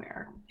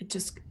 everywhere. It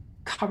just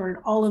covered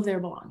all of their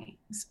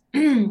belongings.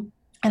 And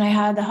I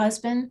had the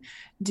husband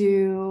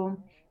do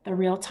the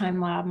real-time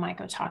lab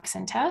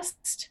mycotoxin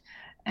test,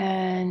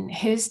 and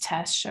his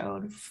test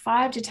showed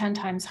 5 to 10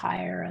 times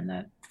higher in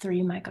the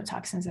 3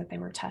 mycotoxins that they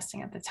were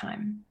testing at the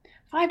time.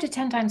 5 to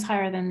 10 times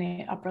higher than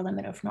the upper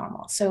limit of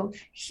normal. So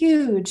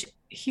huge,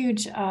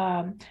 huge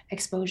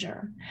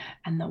exposure.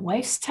 And the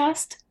wife's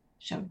test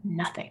showed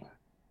nothing.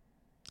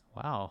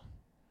 Wow.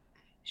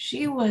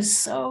 She was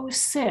so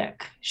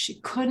sick, she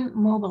couldn't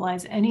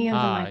mobilize any of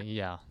the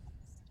Yeah.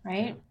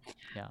 right?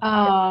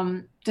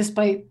 Yeah.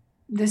 Despite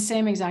the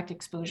same exact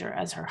exposure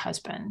as her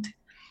husband.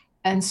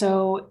 And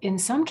so in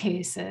some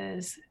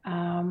cases,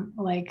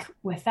 like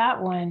with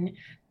that one,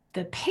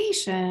 the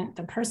patient,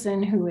 the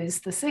person who is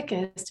the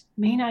sickest,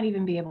 may not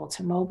even be able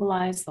to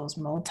mobilize those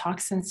mold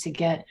toxins to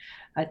get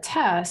a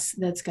test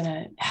that's going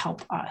to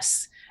help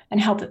us and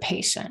help the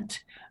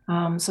patient.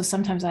 So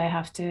sometimes I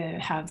have to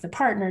have the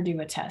partner do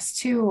a test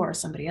too, or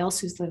somebody else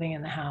who's living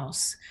in the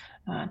house,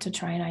 to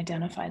try and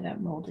identify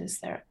that mold is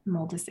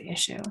the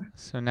issue.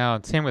 So now,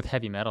 same with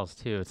heavy metals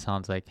too. It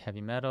sounds like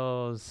heavy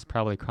metals,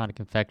 probably chronic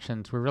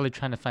infections. We're really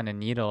trying to find a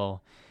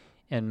needle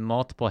in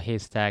multiple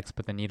haystacks,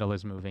 but the needle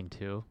is moving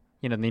too.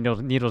 The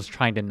needle's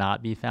trying to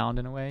not be found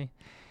in a way.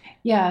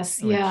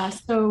 Yes, Which, yeah.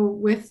 So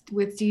with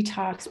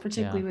detox, yeah.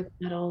 particularly with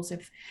metals,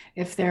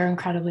 if they're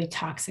incredibly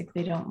toxic,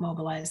 they don't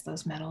mobilize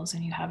those metals,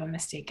 and you have a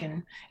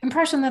mistaken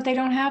impression that they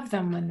don't have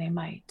them when they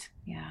might.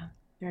 Yeah,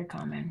 very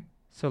common.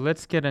 So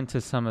let's get into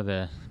some of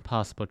the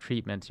possible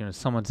treatments.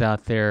 Someone's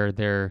out there,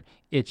 they're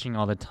itching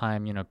all the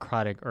time,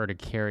 chronic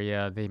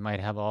urticaria. They might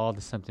have all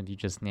the symptoms you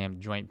just named: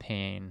 joint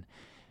pain,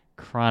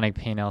 chronic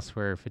pain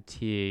elsewhere,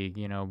 fatigue,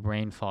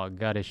 brain fog,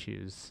 gut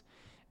issues,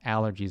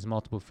 allergies,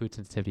 multiple food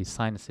sensitivity,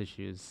 sinus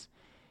issues.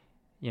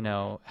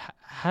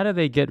 How do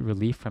they get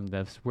relief from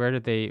this? Where do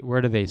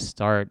they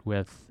start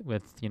with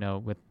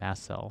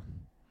mast cell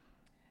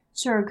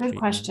Sure, good treatment?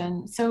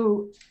 question.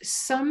 So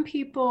some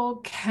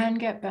people can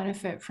get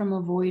benefit from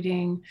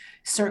avoiding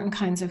certain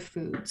kinds of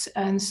foods.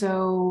 And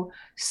so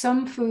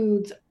some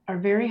foods are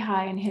very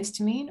high in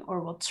histamine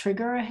or will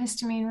trigger a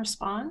histamine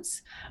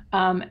response.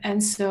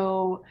 And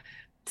so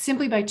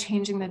simply by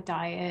changing the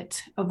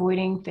diet,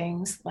 avoiding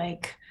things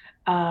like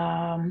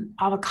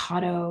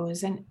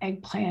avocados and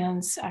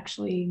eggplants,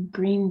 actually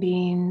green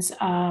beans,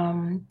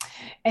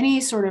 any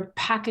sort of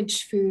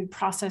packaged food,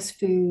 processed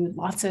food,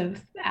 lots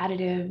of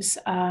additives,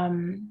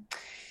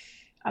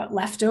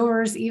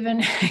 leftovers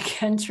even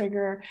can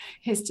trigger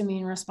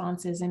histamine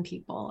responses in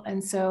people.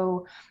 And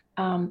so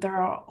there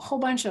are a whole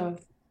bunch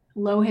of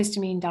low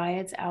histamine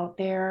diets out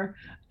there.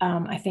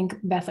 I think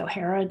Beth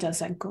O'Hara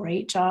does a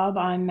great job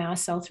on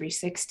Mast Cell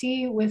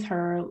 360 with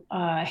her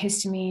low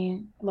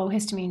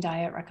histamine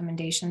diet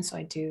recommendations. So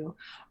I do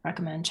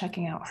recommend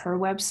checking out her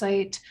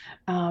website.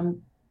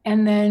 And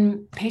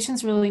then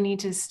patients really need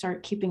to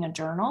start keeping a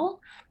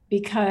journal,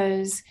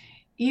 because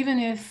even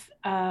if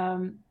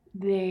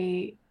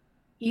they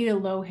eat a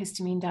low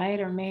histamine diet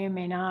or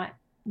may not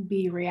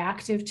be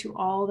reactive to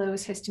all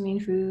those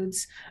histamine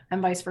foods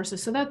and vice versa.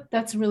 So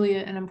that's really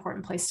an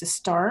important place to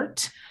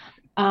start.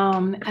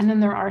 And then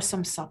there are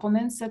some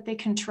supplements that they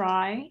can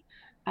try.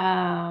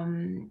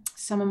 Some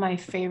of my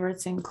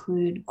favorites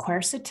include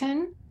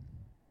quercetin.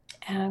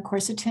 And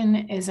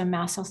quercetin is a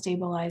mast cell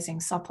stabilizing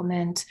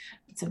supplement.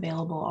 It's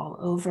available all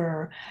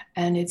over,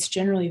 and it's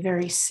generally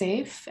very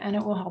safe, and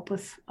it will help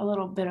with a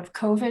little bit of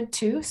COVID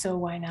too. So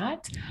why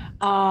not?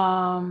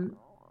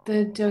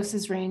 The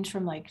doses range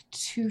from like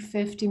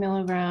 250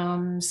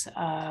 milligrams,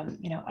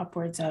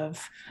 upwards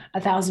of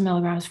 1,000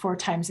 milligrams 4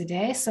 times a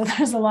day. So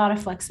there's a lot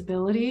of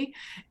flexibility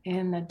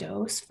in the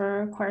dose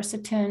for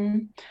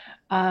quercetin.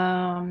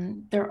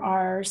 There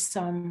are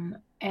some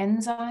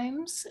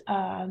enzymes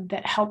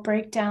that help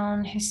break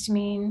down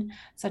histamine,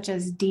 such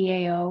as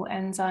DAO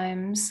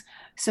enzymes.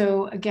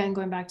 So again,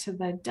 going back to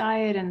the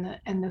diet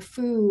and the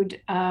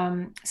food,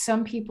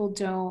 some people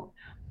don't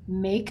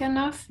make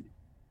enough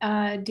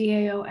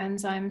DAO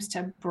enzymes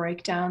to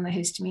break down the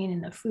histamine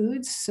in the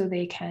foods, so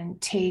they can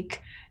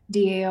take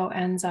DAO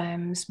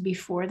enzymes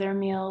before their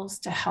meals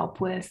to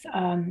help with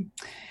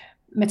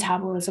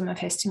metabolism of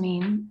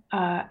histamine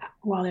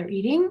while they're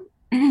eating.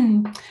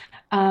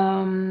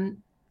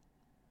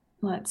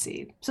 Let's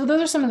see. So those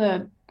are some of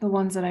the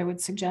ones that I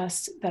would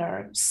suggest that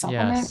are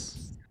supplements.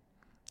 Yes.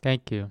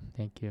 Thank you.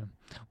 Thank you.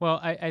 Well,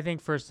 I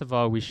think first of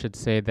all, we should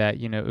say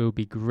that, it would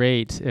be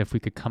great if we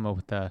could come up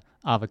with a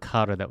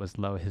avocado that was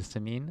low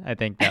histamine. I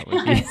think that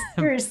would be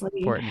Seriously.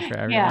 important for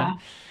everyone. Yeah,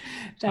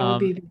 that would Um,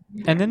 be the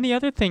and then the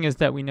difference. other thing is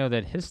that we know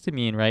that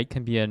histamine, right,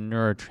 can be a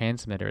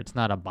neurotransmitter. It's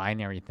not a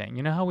binary thing.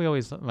 You know how we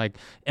always like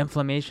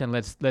inflammation,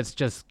 let's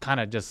just kind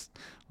of just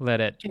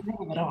let it Get rid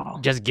of it all.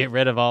 just get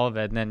rid of all of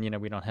it, and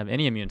then, we don't have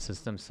any immune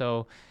system.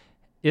 So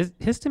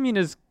histamine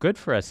is good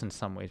for us in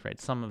some ways, right?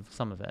 Some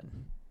of it.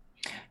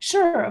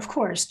 Sure, of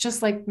course.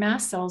 Just like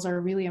mast cells are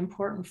really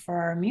important for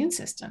our immune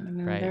system. I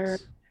mean, Right.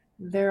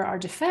 they're our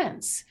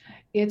defense.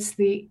 It's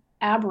the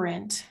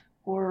aberrant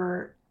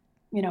or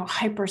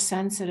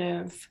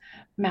hypersensitive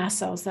mast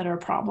cells that are a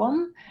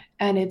problem,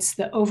 and it's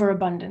the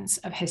overabundance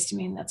of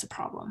histamine that's a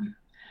problem.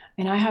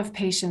 And I have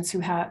patients who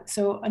have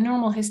so a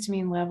normal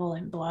histamine level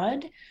in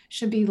blood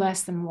should be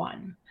less than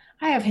 1.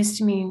 I have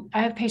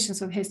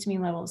patients with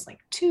histamine levels like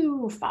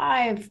 2,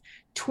 5,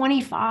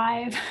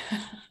 25.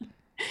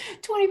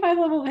 25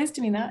 level of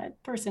histamine.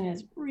 That person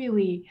is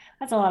really,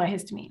 that's a lot of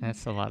histamine.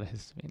 That's a lot of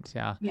histamines,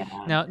 yeah.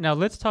 Yeah. Now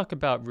let's talk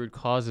about root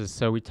causes.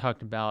 So we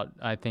talked about,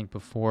 I think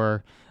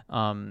before,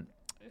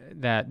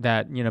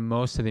 that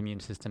most of the immune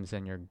system's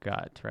in your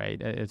gut,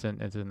 right? It's in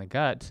the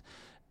gut.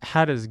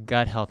 How does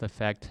gut health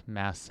affect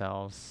mast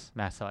cell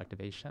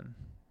activation?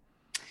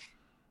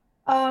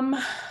 Um,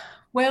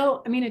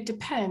 well, I mean, it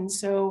depends.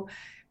 So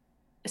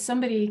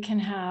somebody can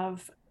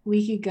have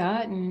leaky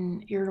gut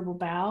and irritable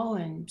bowel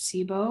and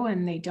SIBO,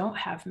 and they don't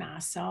have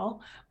mast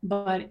cell,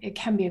 but it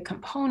can be a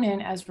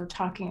component, as we're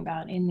talking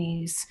about, in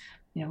these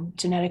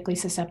genetically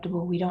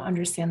susceptible, we don't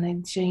understand the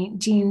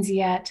genes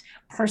yet,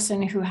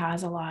 person who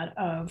has a lot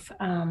of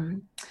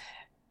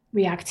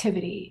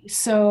reactivity.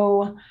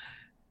 So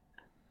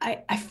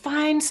I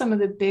find some of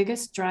the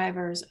biggest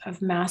drivers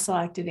of mast cell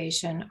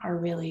activation are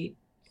really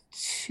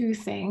two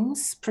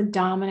things,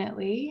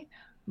 predominantly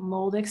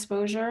mold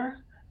exposure,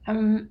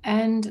 and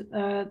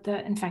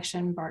the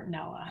infection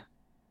Bartonella,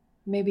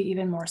 maybe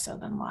even more so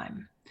than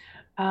Lyme.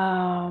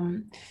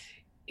 Um,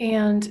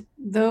 and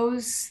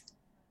those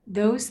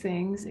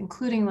things,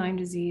 including Lyme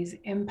disease,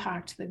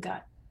 impact the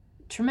gut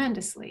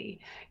tremendously.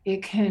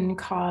 It can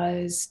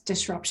cause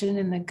disruption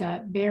in the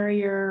gut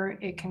barrier.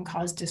 It can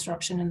cause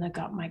disruption in the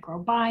gut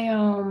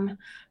microbiome.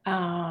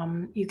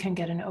 You can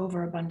get an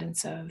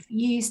overabundance of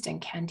yeast and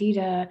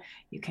candida.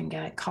 You can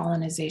get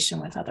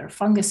colonization with other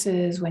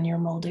funguses when you're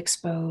mold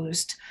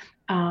exposed.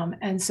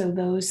 And so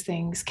those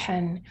things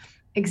can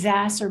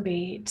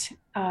exacerbate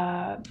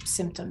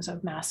symptoms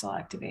of mast cell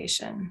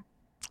activation.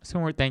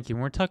 So thank you.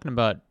 When we're talking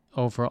about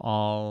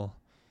overall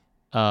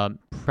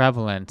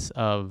prevalence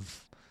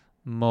of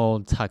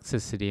mold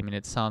toxicity, I mean,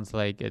 it sounds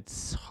like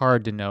it's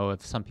hard to know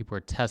if some people are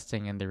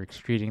testing and they're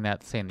excreting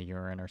that, say, in the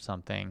urine or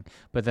something,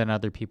 but then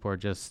other people are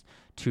just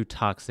too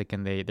toxic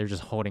and they're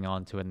just holding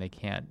on to it and they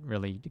can't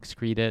really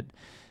excrete it.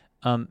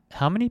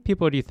 How many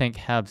people do you think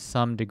have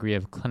some degree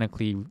of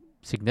clinically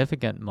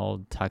significant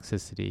mold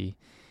toxicity,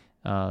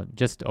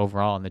 just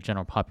overall in the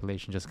general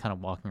population, just kind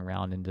of walking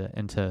around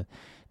into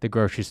the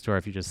grocery store?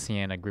 If you're just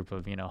seeing a group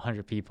of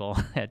 100 people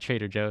at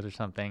Trader Joe's or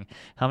something,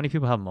 how many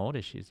people have mold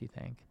issues, do you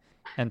think?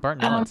 And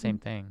Bartonella, same Um,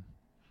 thing.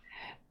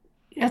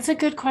 that's a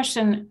good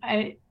question.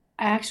 I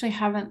actually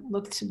haven't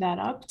looked that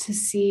up to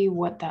see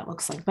what that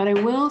looks like, but I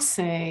will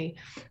say,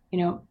 you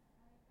know,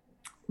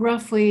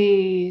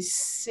 roughly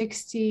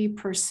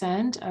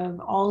 60% of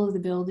all of the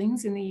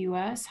buildings in the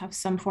US have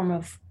some form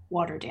of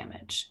water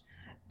damage.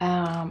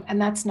 And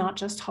that's not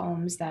just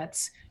homes,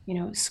 that's,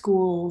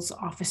 schools,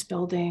 office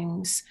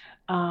buildings,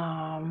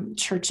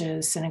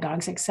 churches,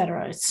 synagogues,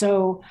 etc.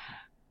 So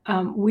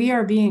we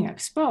are being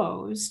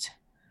exposed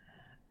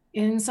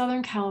in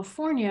Southern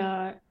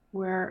California,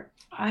 where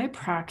I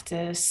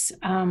practice.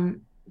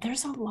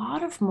 There's a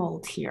lot of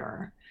mold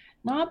here,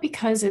 not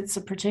because it's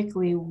a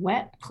particularly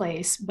wet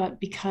place, but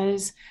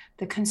because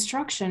the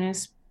construction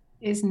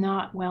is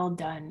not well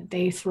done.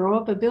 They throw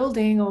up a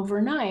building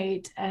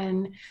overnight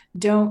and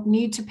don't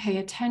need to pay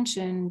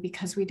attention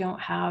because we don't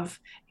have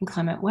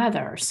inclement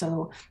weather.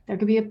 So there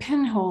could be a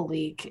pinhole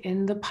leak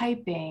in the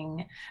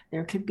piping.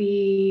 There could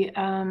be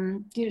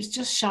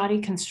just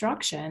shoddy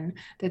construction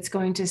that's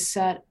going to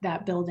set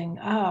that building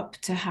up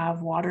to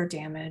have water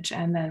damage,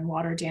 and then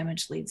water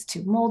damage leads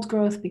to mold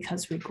growth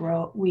because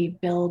we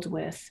build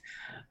with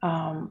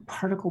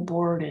particle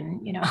board, and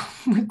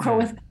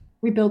Mm.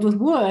 we build with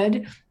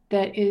wood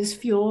that is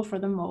fuel for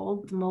the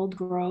mold. The mold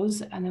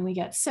grows and then we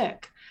get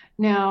sick.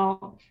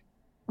 Now,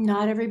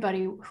 not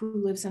everybody who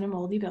lives in a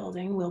moldy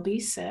building will be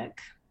sick.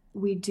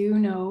 We do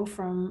know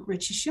from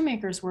Richie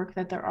Shoemaker's work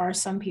that there are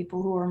some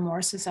people who are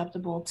more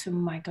susceptible to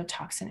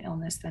mycotoxin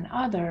illness than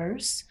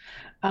others.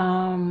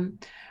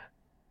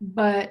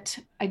 But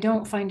I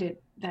don't find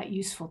it that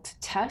useful to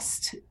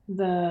test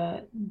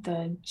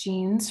the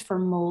genes for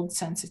mold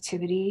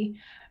sensitivity.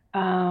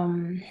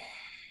 Um,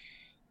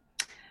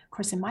 Of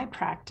course, in my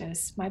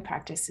practice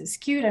is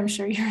skewed. I'm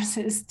sure yours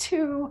is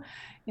too.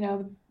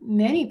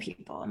 Many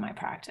people in my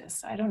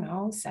practice, I don't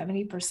know,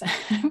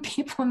 70% of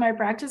people in my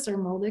practice are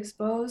mold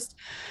exposed.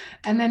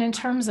 And then in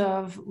terms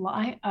of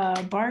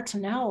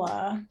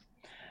Bartonella,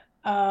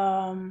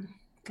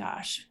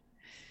 gosh,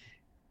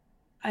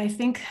 I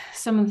think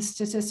some of the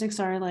statistics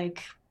are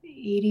like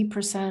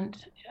 80%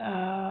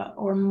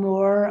 or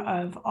more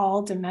of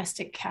all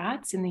domestic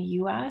cats in the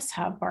US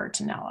have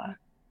Bartonella.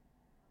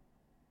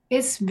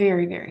 It's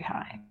very, very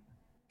high.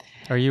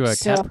 Are you a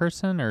So cat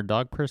person or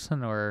dog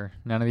person or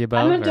none of the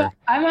above? Or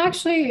I'm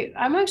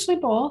actually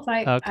both.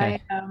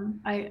 okay,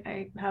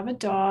 I have a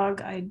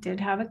dog. I did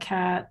have a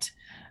cat.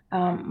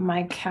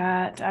 My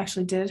cat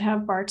actually did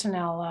have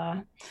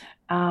Bartonella.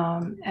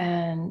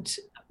 And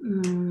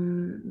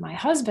my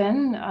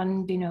husband,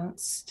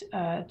 unbeknownst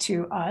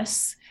to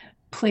us,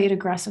 played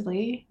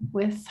aggressively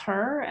with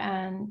her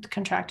and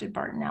contracted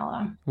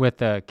Bartonella with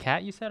the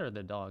cat you said or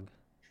the dog?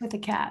 with a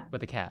cat.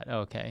 With the cat.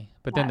 Okay,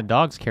 but then Yeah. the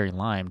dogs carry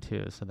Lyme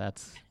too, so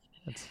that's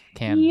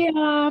can.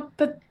 Yeah,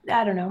 but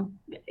I don't know.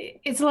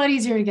 It's a lot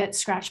easier to get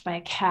scratched by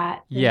a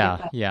cat than get Yeah,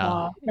 by a yeah,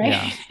 dog, yeah.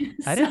 right?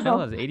 I didn't know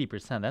it So was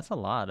 80%. That's a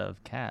lot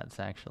of cats,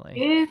 actually.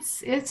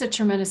 it's a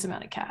tremendous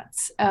amount of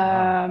cats.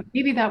 Wow.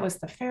 Maybe that was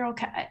the feral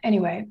cat.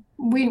 Anyway,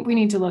 we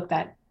need to look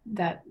that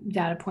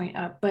data point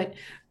up. But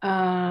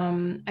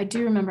I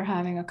do remember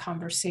having a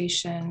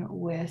conversation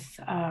with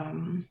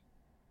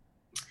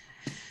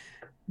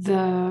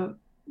the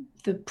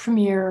the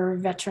premier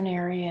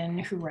veterinarian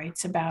who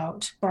writes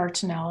about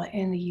Bartonella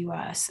in the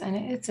US, and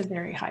it's a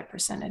very high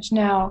percentage.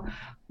 Now,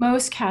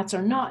 most cats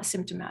are not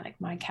symptomatic.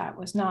 My cat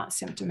was not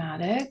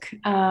symptomatic,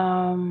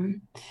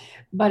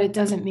 but it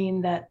doesn't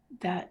mean that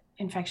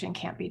infection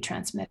can't be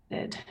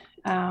transmitted.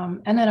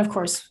 And then, of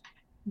course,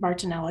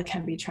 Bartonella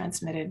can be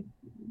transmitted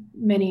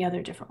many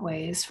other different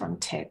ways from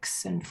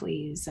ticks and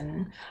fleas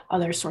and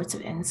other sorts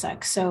of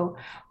insects. So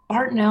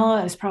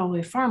Bartonella is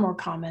probably far more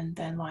common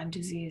than Lyme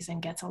disease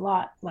and gets a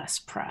lot less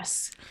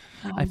press.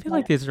 I feel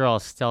like these are all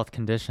stealth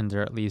conditions,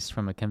 or at least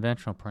from a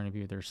conventional point of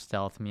view, they're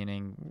stealth,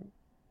 meaning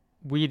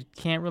we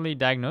can't really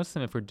diagnose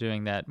them if we're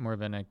doing that more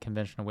of in a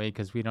conventional way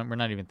because we're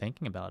not even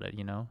thinking about it,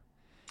 you know?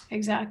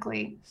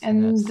 Exactly. So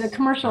And the that's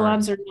commercial hard.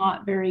 labs are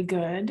not very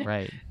good.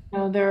 Right,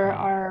 There right.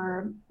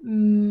 are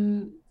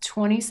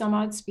 20 some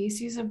odd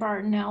species of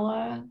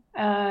Bartonella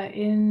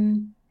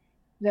in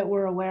that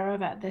we're aware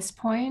of at this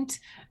point,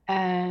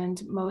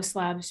 and most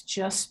labs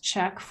just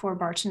check for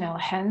Bartonella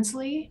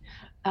Hensley.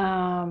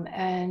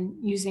 And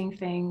using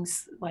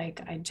things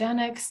like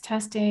IGeneX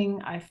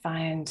testing, I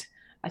find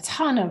a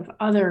ton of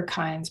other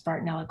kinds,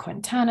 Bartonella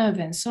quintana,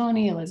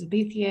 Vinsoni,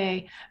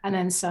 Elizabethae, and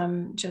then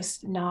some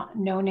just not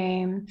no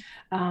name.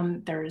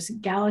 There's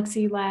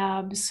Galaxy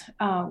Labs,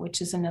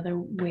 which is another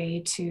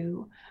way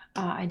to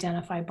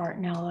identify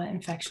Bartonella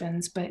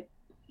infections, but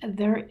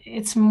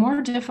it's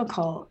more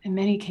difficult in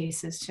many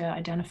cases to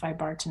identify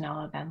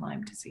Bartonella than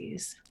Lyme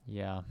disease.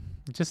 Yeah.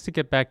 Just to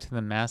get back to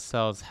the mast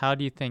cells, how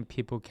do you think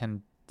people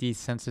can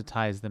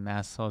desensitize the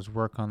mast cells,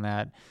 work on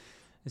that?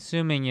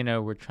 Assuming,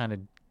 we're trying to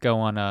go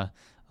on a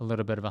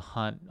little bit of a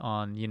hunt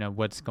on,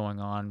 what's going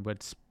on,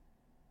 what's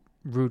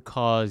root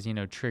cause,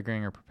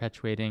 triggering or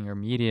perpetuating or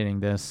mediating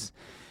this.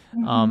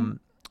 Mm-hmm.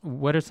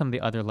 What are some of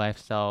the other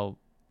lifestyle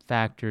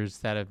factors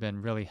that have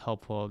been really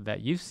helpful that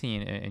you've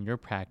seen in your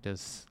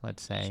practice,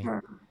 let's say?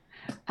 Sure.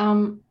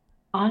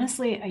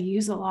 Honestly, I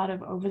use a lot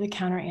of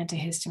over-the-counter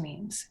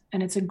antihistamines,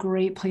 and it's a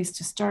great place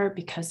to start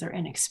because they're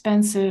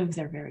inexpensive,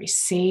 they're very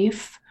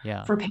safe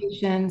Yeah. for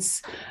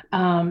patients.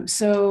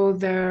 So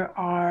there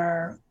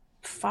are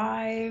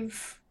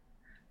 5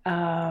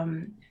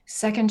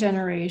 second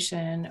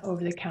generation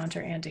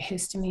over-the-counter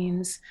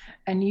antihistamines,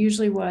 and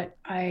usually what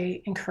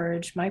I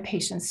encourage my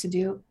patients to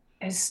do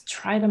is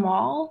try them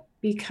all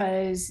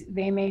because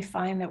they may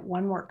find that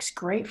one works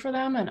great for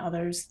them and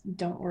others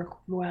don't work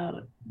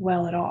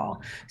well at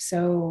all.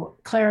 So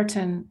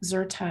Claritin,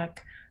 Zyrtec,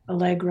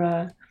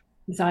 Allegra,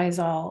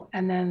 Xyzal,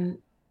 and then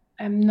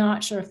I'm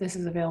not sure if this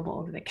is available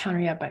over the counter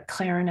yet, but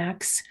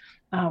Clarinex,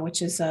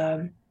 which is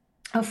a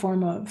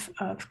form of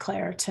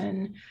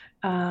Claritin,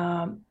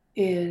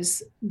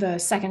 is the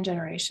second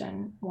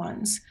generation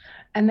ones.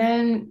 And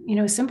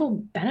then,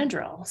 simple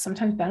Benadryl.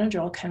 Sometimes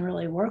Benadryl can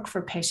really work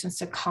for patients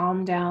to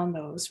calm down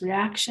those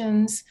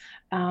reactions.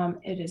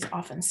 It is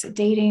often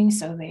sedating,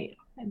 so they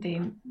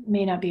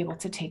may not be able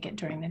to take it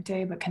during the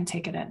day, but can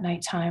take it at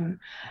nighttime.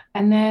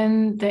 And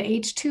then the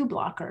H2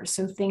 blockers,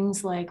 so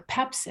things like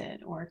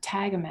Pepcid or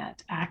Tagamet,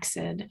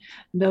 Axid,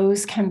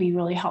 those can be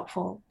really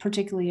helpful,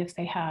 particularly if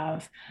they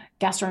have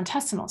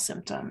gastrointestinal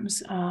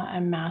symptoms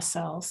and mast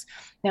cells.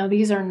 Now,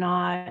 these are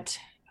not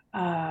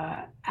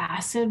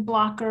acid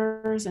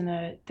blockers in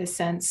the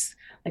sense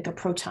like a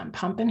proton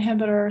pump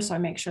inhibitor. So I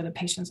make sure the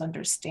patients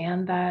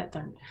understand that.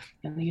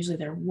 Usually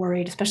they're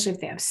worried, especially if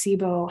they have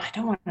SIBO. I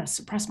don't want to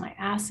suppress my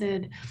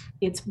acid.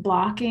 It's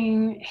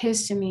blocking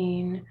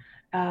histamine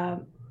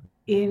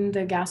in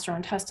the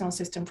gastrointestinal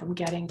system from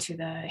getting to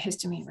the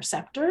histamine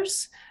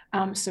receptors.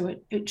 So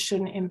it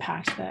shouldn't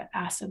impact the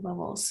acid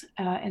levels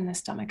in the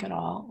stomach at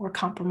all or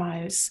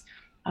compromise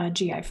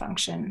GI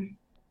function.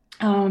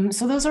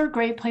 So those are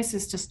great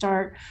places to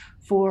start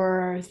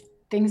for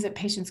things that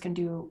patients can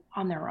do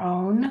on their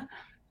own.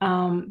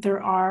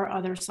 There are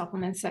other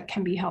supplements that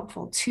can be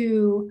helpful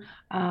too,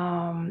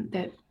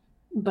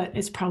 but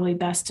it's probably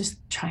best to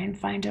try and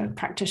find a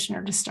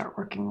practitioner to start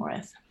working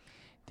with.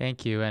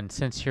 Thank you. And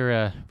since you're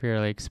a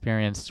really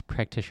experienced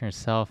practitioner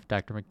yourself,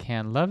 Dr.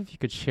 McCann, love if you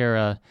could share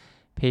a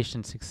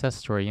patient success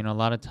story. A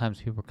lot of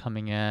times people are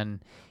coming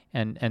in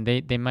and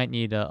they might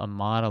need a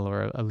model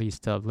or at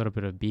least a little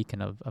bit of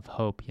beacon of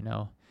hope,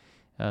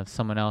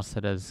 someone else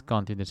that has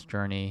gone through this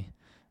journey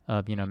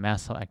of,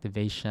 mast cell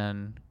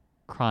activation,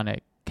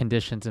 chronic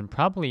conditions, and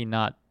probably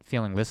not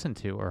feeling listened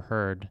to or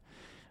heard.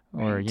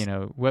 Right.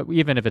 Or,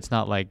 even if it's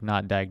not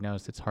not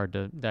diagnosed, it's hard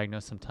to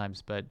diagnose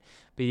sometimes, but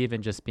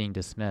even just being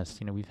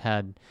dismissed. We've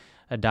had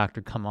a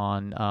doctor come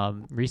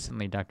on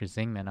recently, Dr.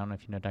 Zingman. I don't know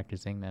if you know Dr.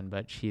 Zingman,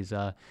 but she's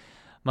a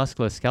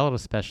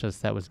musculoskeletal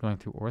specialist that was going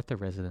through ortho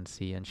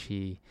residency, and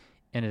she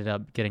ended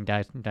up getting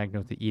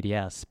diagnosed with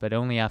EDS, but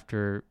only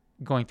after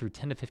going through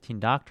 10 to 15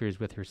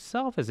 doctors with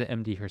herself as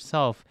an MD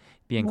herself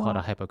being called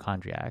a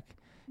hypochondriac.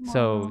 Wow.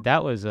 So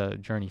that was a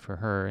journey for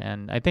her.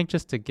 And I think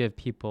just to give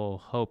people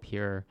hope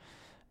here,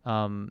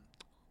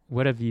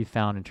 what have you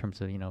found in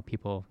terms of,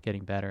 people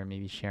getting better and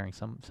maybe sharing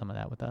some of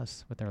that with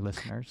us, with our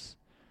listeners?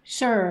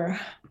 Sure.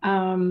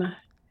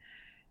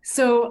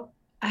 So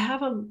I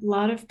have a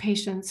lot of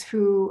patients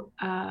who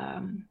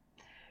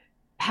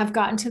have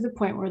gotten to the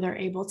point where they're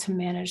able to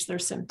manage their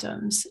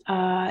symptoms,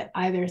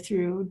 either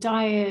through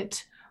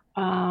diet.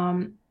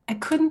 I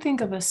couldn't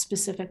think of a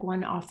specific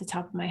one off the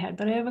top of my head,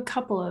 but I have a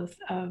couple of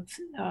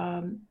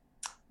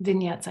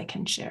vignettes I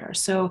can share.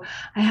 So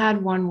I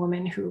had one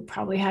woman who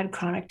probably had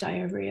chronic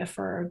diarrhea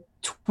for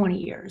 20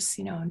 years,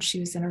 and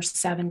she was in her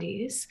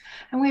 70s.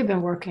 And we had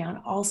been working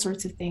on all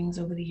sorts of things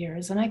over the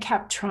years. And I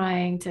kept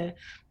trying to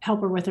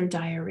help her with her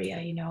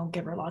diarrhea,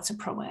 give her lots of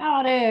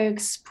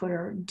probiotics,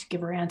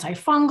 give her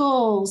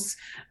antifungals.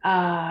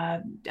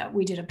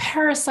 We did a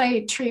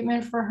parasite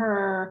treatment for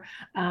her.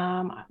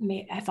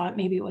 I thought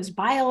maybe it was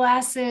bile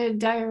acid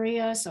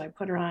diarrhea. So I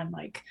put her on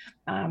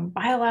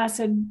bile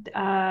acid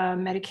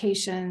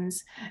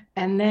medications.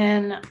 And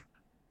then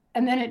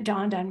it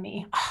dawned on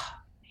me,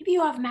 maybe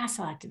you have mast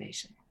cell activation.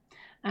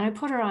 And I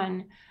put her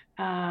on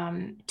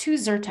 2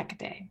 Zyrtec a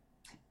day.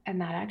 And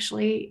that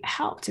actually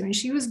helped. I mean,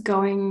 she was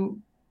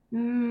going,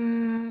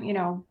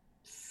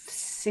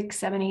 6,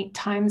 7, 8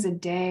 times a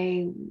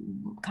day,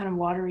 kind of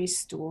watery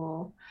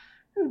stool.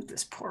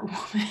 This poor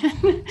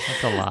woman.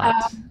 That's a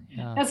lot.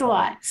 Yeah. That's a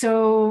lot.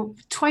 So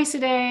twice a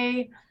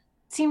day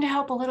seemed to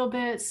help a little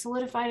bit,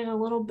 solidified it a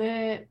little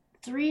bit.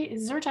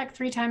 Zyrtec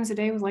 3 times a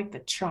day was like the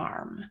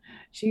charm.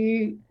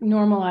 She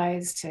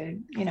normalized to,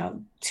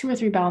 2 or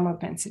 3 bowel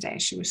movements a day.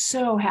 She was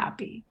so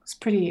happy. It was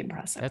pretty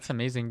impressive. That's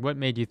amazing. What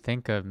made you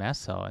think of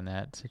mast cell in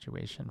that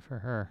situation for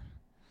her?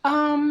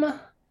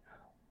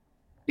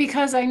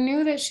 Because I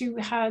knew that she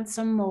had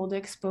some mold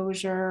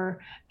exposure,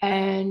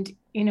 and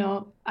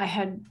I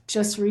had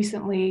just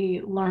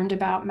recently learned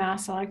about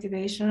mast cell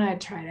activation. I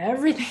had tried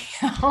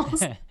everything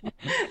else.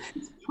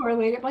 Poor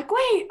lady, I'm like,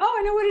 wait,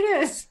 I know what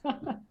it is.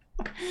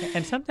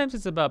 And sometimes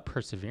it's about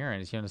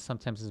perseverance.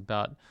 Sometimes it's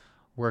about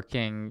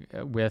working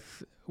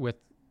with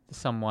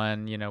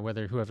someone.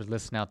 Whether whoever's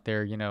listening out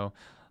there,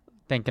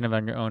 thinking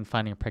about your own,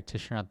 finding a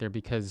practitioner out there,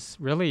 because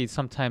really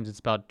sometimes it's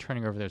about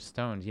turning over those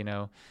stones.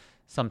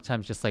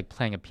 Sometimes just like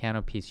playing a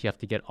piano piece, you have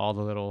to get all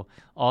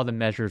the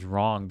measures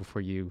wrong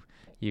before you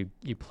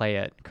play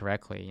it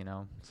correctly.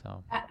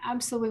 So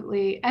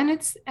absolutely, and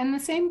the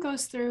same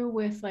goes through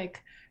with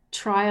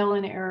trial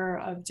and error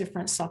of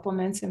different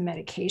supplements and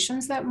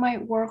medications that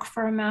might work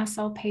for a mast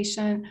cell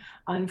patient.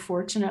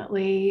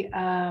 Unfortunately,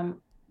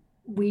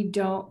 we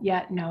don't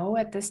yet know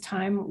at this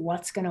time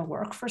what's going to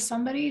work for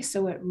somebody.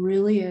 So it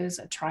really is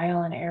a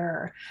trial and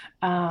error.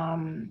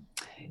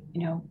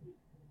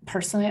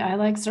 Personally, I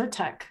like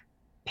Zyrtec.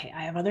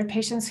 I have other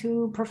patients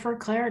who prefer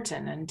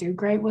Claritin and do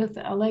great with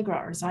Allegra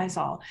or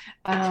Zysol.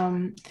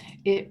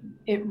 It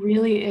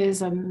really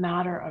is a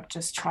matter of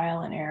just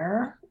trial and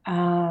error.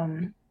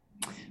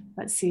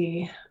 Let's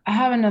see. I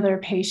have another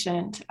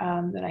patient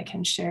that I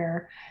can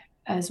share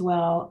as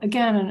well.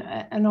 Again,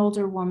 an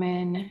older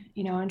woman,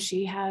 and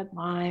she had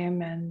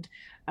Lyme and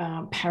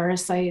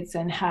parasites,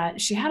 and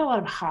she had a lot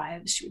of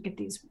hives. She would get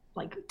these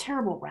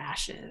terrible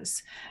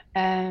rashes,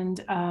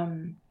 and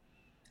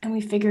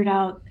we figured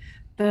out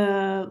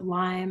the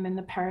Lyme and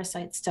the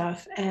parasite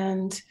stuff,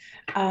 and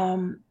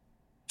for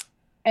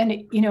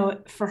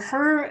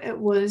her it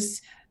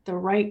was the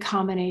right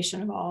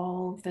combination of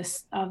all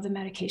of the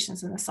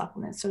medications and the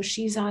supplements. So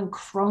she's on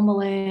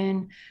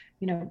cromolyn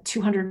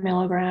 200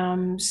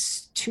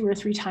 milligrams 2 or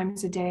 3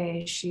 times a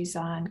day. She's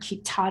on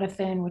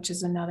ketotifen, which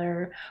is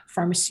another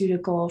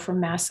pharmaceutical for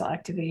mast cell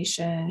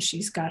activation.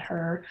 She's got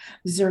her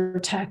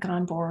Zyrtec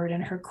on board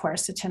and her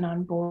quercetin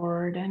on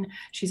board, and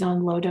she's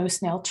on low dose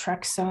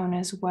naltrexone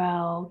as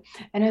well.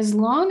 And as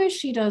long as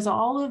she does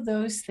all of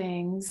those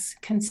things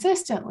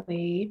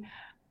consistently,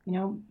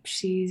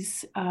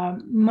 she's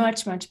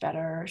much, much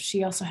better.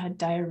 She also had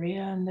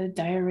diarrhea, and the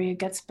diarrhea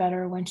gets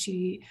better when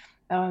she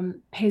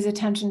pays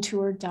attention to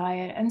her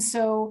diet. And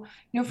so,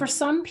 for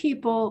some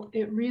people,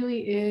 it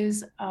really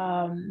is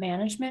a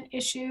management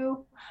issue.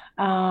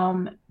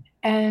 And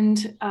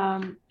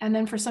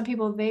then for some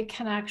people, they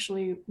can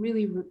actually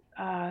really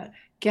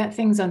get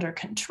things under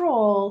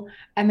control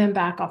and then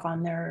back off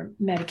on their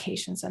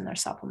medications and their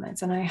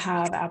supplements. And I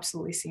have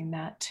absolutely seen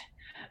that.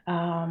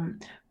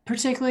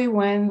 Particularly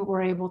when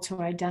we're able to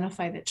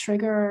identify the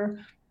trigger.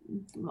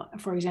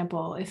 For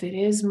example, if it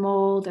is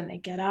mold and they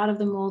get out of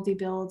the moldy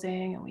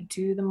building and we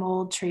do the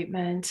mold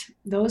treatment,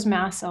 those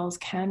mast cells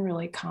can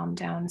really calm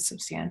down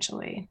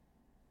substantially.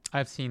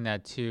 I've seen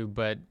that too,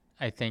 but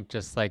I think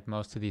just like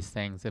most of these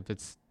things, if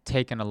it's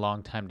taken a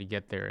long time to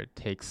get there, it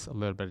takes a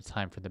little bit of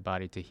time for the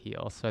body to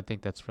heal. So I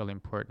think that's really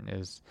important.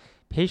 Is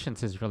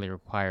patience is really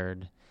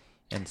required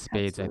in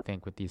spades, Absolutely. I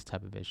think, with these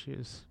type of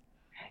issues.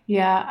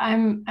 Yeah,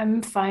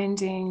 I'm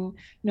finding,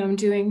 I'm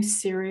doing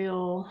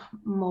serial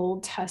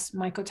mold test,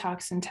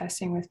 mycotoxin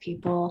testing with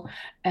people,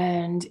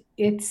 and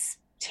it's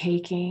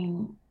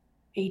taking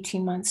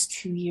 18 months,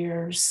 2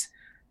 years,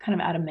 kind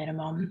of at a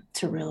minimum,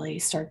 to really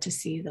start to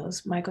see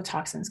those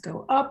mycotoxins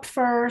go up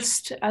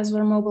first as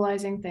we're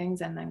mobilizing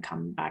things and then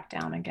come back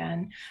down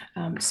again.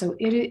 So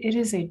it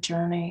is a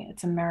journey.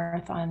 It's a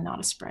marathon, not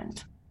a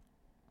sprint.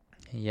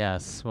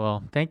 Yes.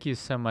 Well, thank you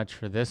so much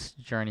for this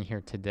journey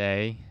here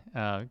today.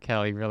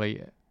 Kelly,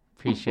 really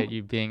appreciate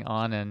you being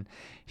on and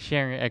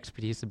sharing your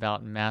expertise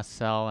about mast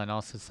cell and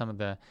also some of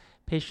the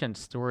patient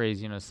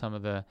stories, some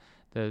of the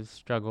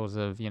struggles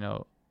of,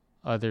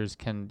 others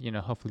can,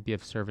 hopefully be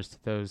of service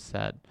to those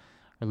that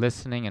are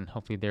listening, and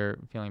hopefully they're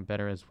feeling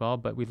better as well.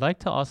 But we'd like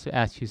to also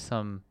ask you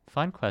some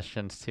fun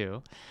questions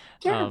too.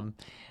 Sure.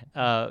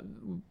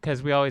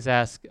 'Cause we always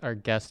ask our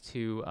guests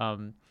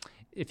to,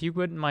 if you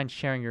wouldn't mind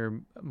sharing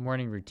your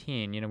morning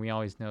routine. We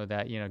always know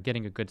that,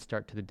 getting a good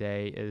start to the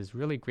day is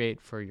really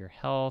great for your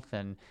health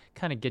and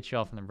kind of get you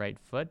off on the right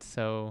foot.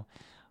 So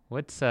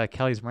what's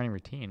Kelly's morning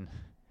routine?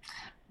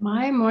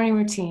 My morning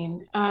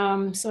routine.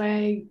 So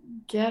I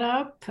get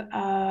up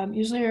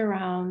usually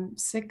around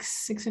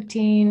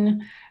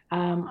 6:15.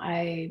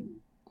 I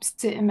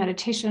sit in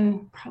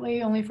meditation,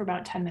 probably only for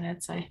about 10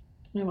 minutes. I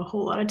don't have a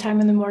whole lot of time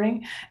in the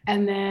morning.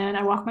 And then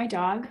I walk my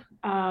dog.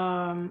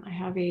 I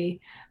have a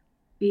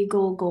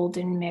Beagle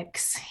Golden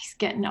mix. He's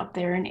getting up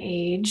there in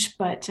age,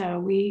 but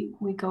we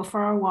go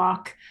for our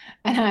walk,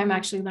 and I'm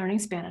actually learning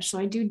Spanish. So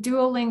I do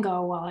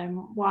Duolingo while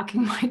I'm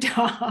walking my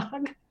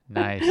dog.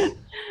 Nice.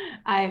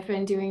 I've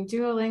been doing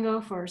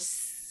Duolingo for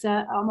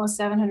almost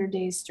 700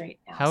 days straight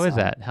now. How is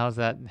that? How's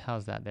that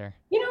there?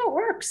 It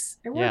works.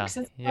 It works.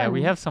 Yeah. It's Yeah, fun.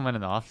 we have someone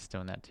in the office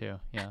doing that too.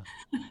 Yeah.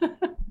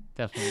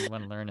 Definitely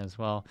want to learn as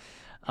well.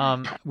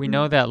 We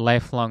know that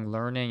lifelong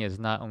learning is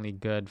not only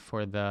good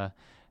for the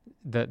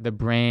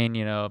brain,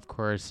 of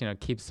course,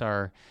 keeps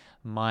our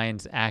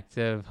minds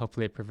active.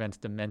 Hopefully it prevents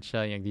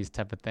dementia, these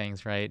type of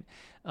things, right?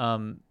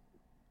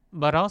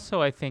 But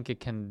also I think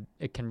it can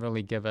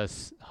really give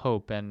us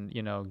hope and,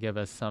 give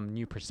us some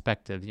new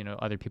perspective,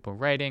 other people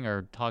writing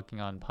or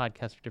talking on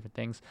podcasts or different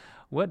things.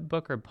 What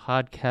book or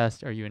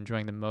podcast are you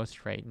enjoying the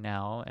most right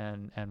now,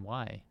 and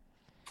why?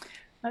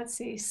 Let's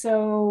see.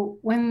 So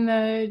when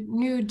the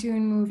new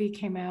Dune movie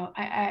came out,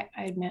 I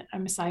admit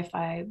I'm a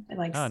sci-fi,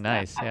 Oh,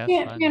 nice.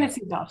 Yeah,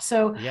 fantasy buff.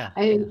 So yeah.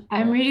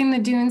 I'm reading the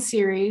Dune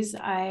series.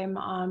 I'm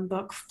on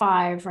book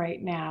 5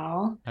 right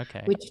now,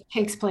 Okay. which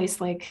takes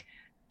place like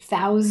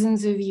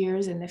thousands of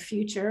years in the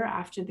future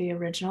after the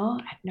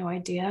original. I had no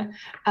idea.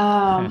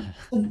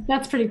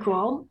 That's pretty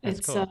cool.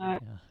 That's cool.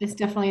 It's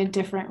definitely a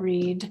different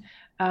read.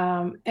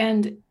 And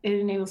it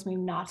enables me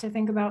not to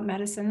think about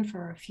medicine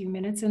for a few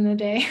minutes in the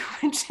day,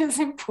 which is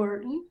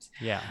important.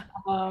 Yeah.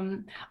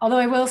 Although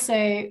I will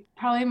say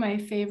probably my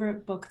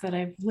favorite book that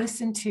I've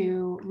listened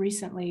to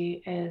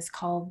recently is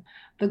called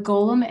The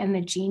Golem and the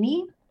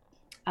Genie.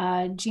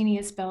 Genie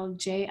is spelled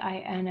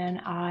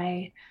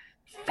Jinni.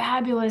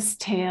 Fabulous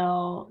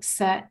tale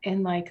set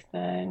in like the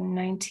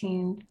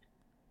 1930s,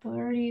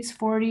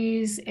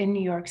 40s in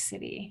New York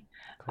City.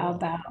 Cool.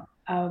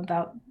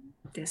 About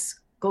this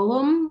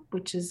golem,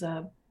 which is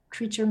a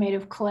creature made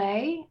of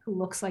clay who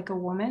looks like a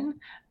woman,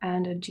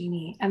 and a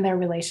genie and their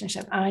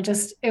relationship. And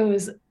it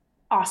was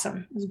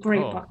awesome. It was a great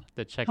book.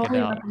 To check it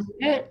out.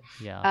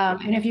 Yeah.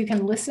 And if you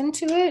can listen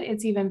to it,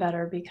 it's even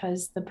better,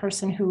 because the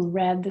person who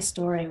read the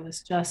story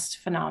was just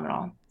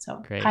phenomenal. So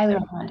great. Highly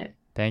recommend it.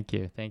 Thank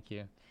you.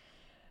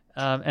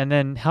 And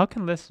then how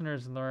can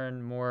listeners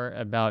learn more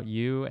about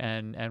you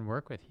and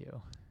work with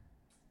you?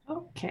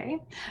 Okay.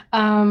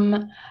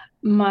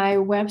 My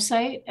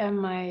website and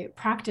my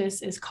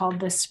practice is called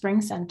the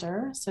Spring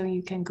Center. So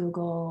you can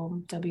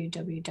Google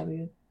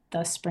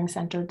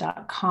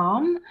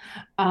thespringcenter.com.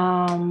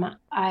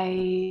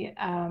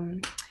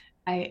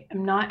 I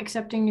am not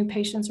accepting new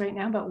patients right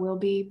now, but will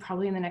be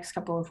probably in the next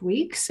couple of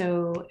weeks.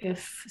 So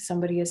if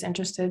somebody is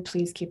interested,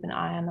 please keep an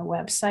eye on the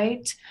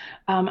website.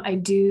 I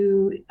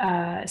do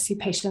see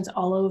patients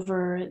all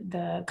over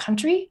the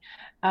country.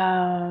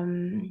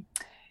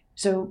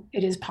 So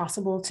it is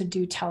possible to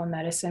do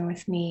telemedicine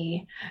with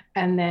me.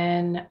 And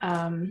then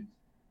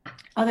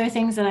other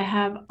things that I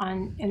have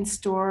in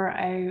store,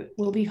 I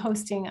will be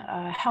hosting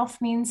a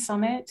Health Means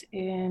Summit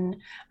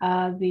in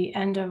the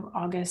end of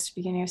August,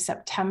 beginning of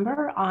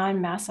September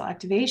on mast cell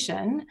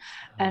activation.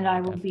 And I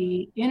will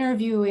be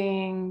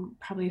interviewing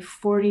probably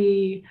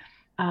 40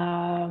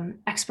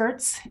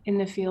 experts in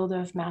the field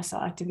of mast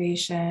cell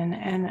activation.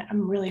 And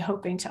I'm really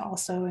hoping to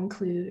also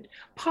include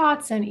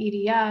POTS and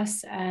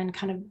EDS and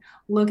kind of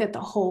look at the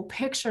whole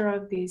picture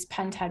of these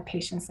pentad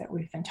patients that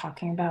we've been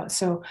talking about.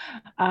 So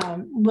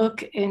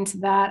look into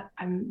that.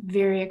 I'm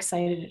very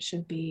excited. It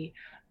should be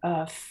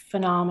a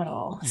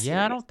phenomenal series.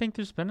 Yeah, I don't think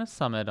there's been a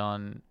summit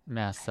on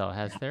mast cell,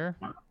 has there?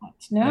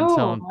 No.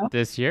 Until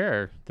this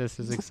year. This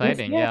is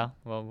exciting. Yeah.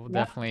 Well, we'll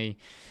definitely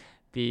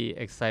be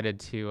excited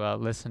to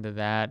listen to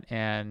that.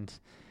 And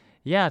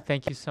yeah,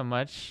 thank you so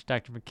much,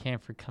 Dr. McCann,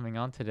 for coming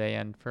on today.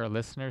 And for our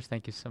listeners,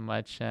 thank you so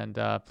much. And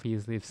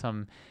please leave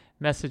some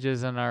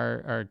messages in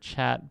our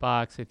chat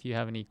box if you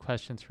have any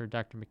questions for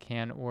Dr.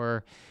 McCann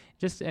or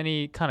just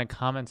any kind of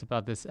comments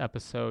about this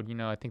episode. You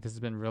know, I think this has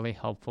been really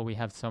helpful. We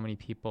have so many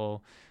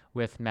people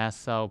with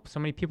mast cell, so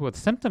many people with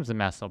symptoms of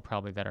mast cell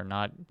probably that are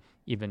not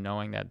even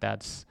knowing that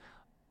that's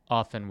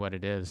often what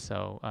it is.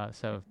 So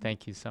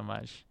thank you so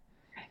much.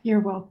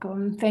 You're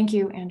welcome. Thank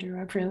you, Andrew.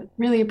 I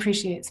really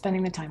appreciate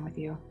spending the time with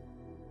you.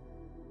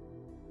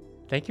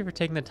 Thank you for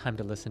taking the time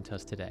to listen to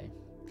us today.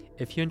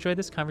 If you enjoyed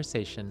this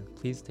conversation,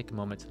 please take a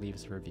moment to leave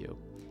us a review.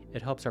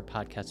 It helps our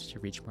podcast to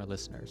reach more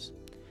listeners.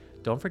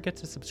 Don't forget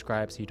to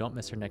subscribe so you don't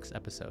miss our next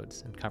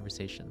episodes and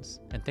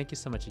conversations. And thank you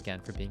so much again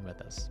for being with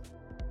us.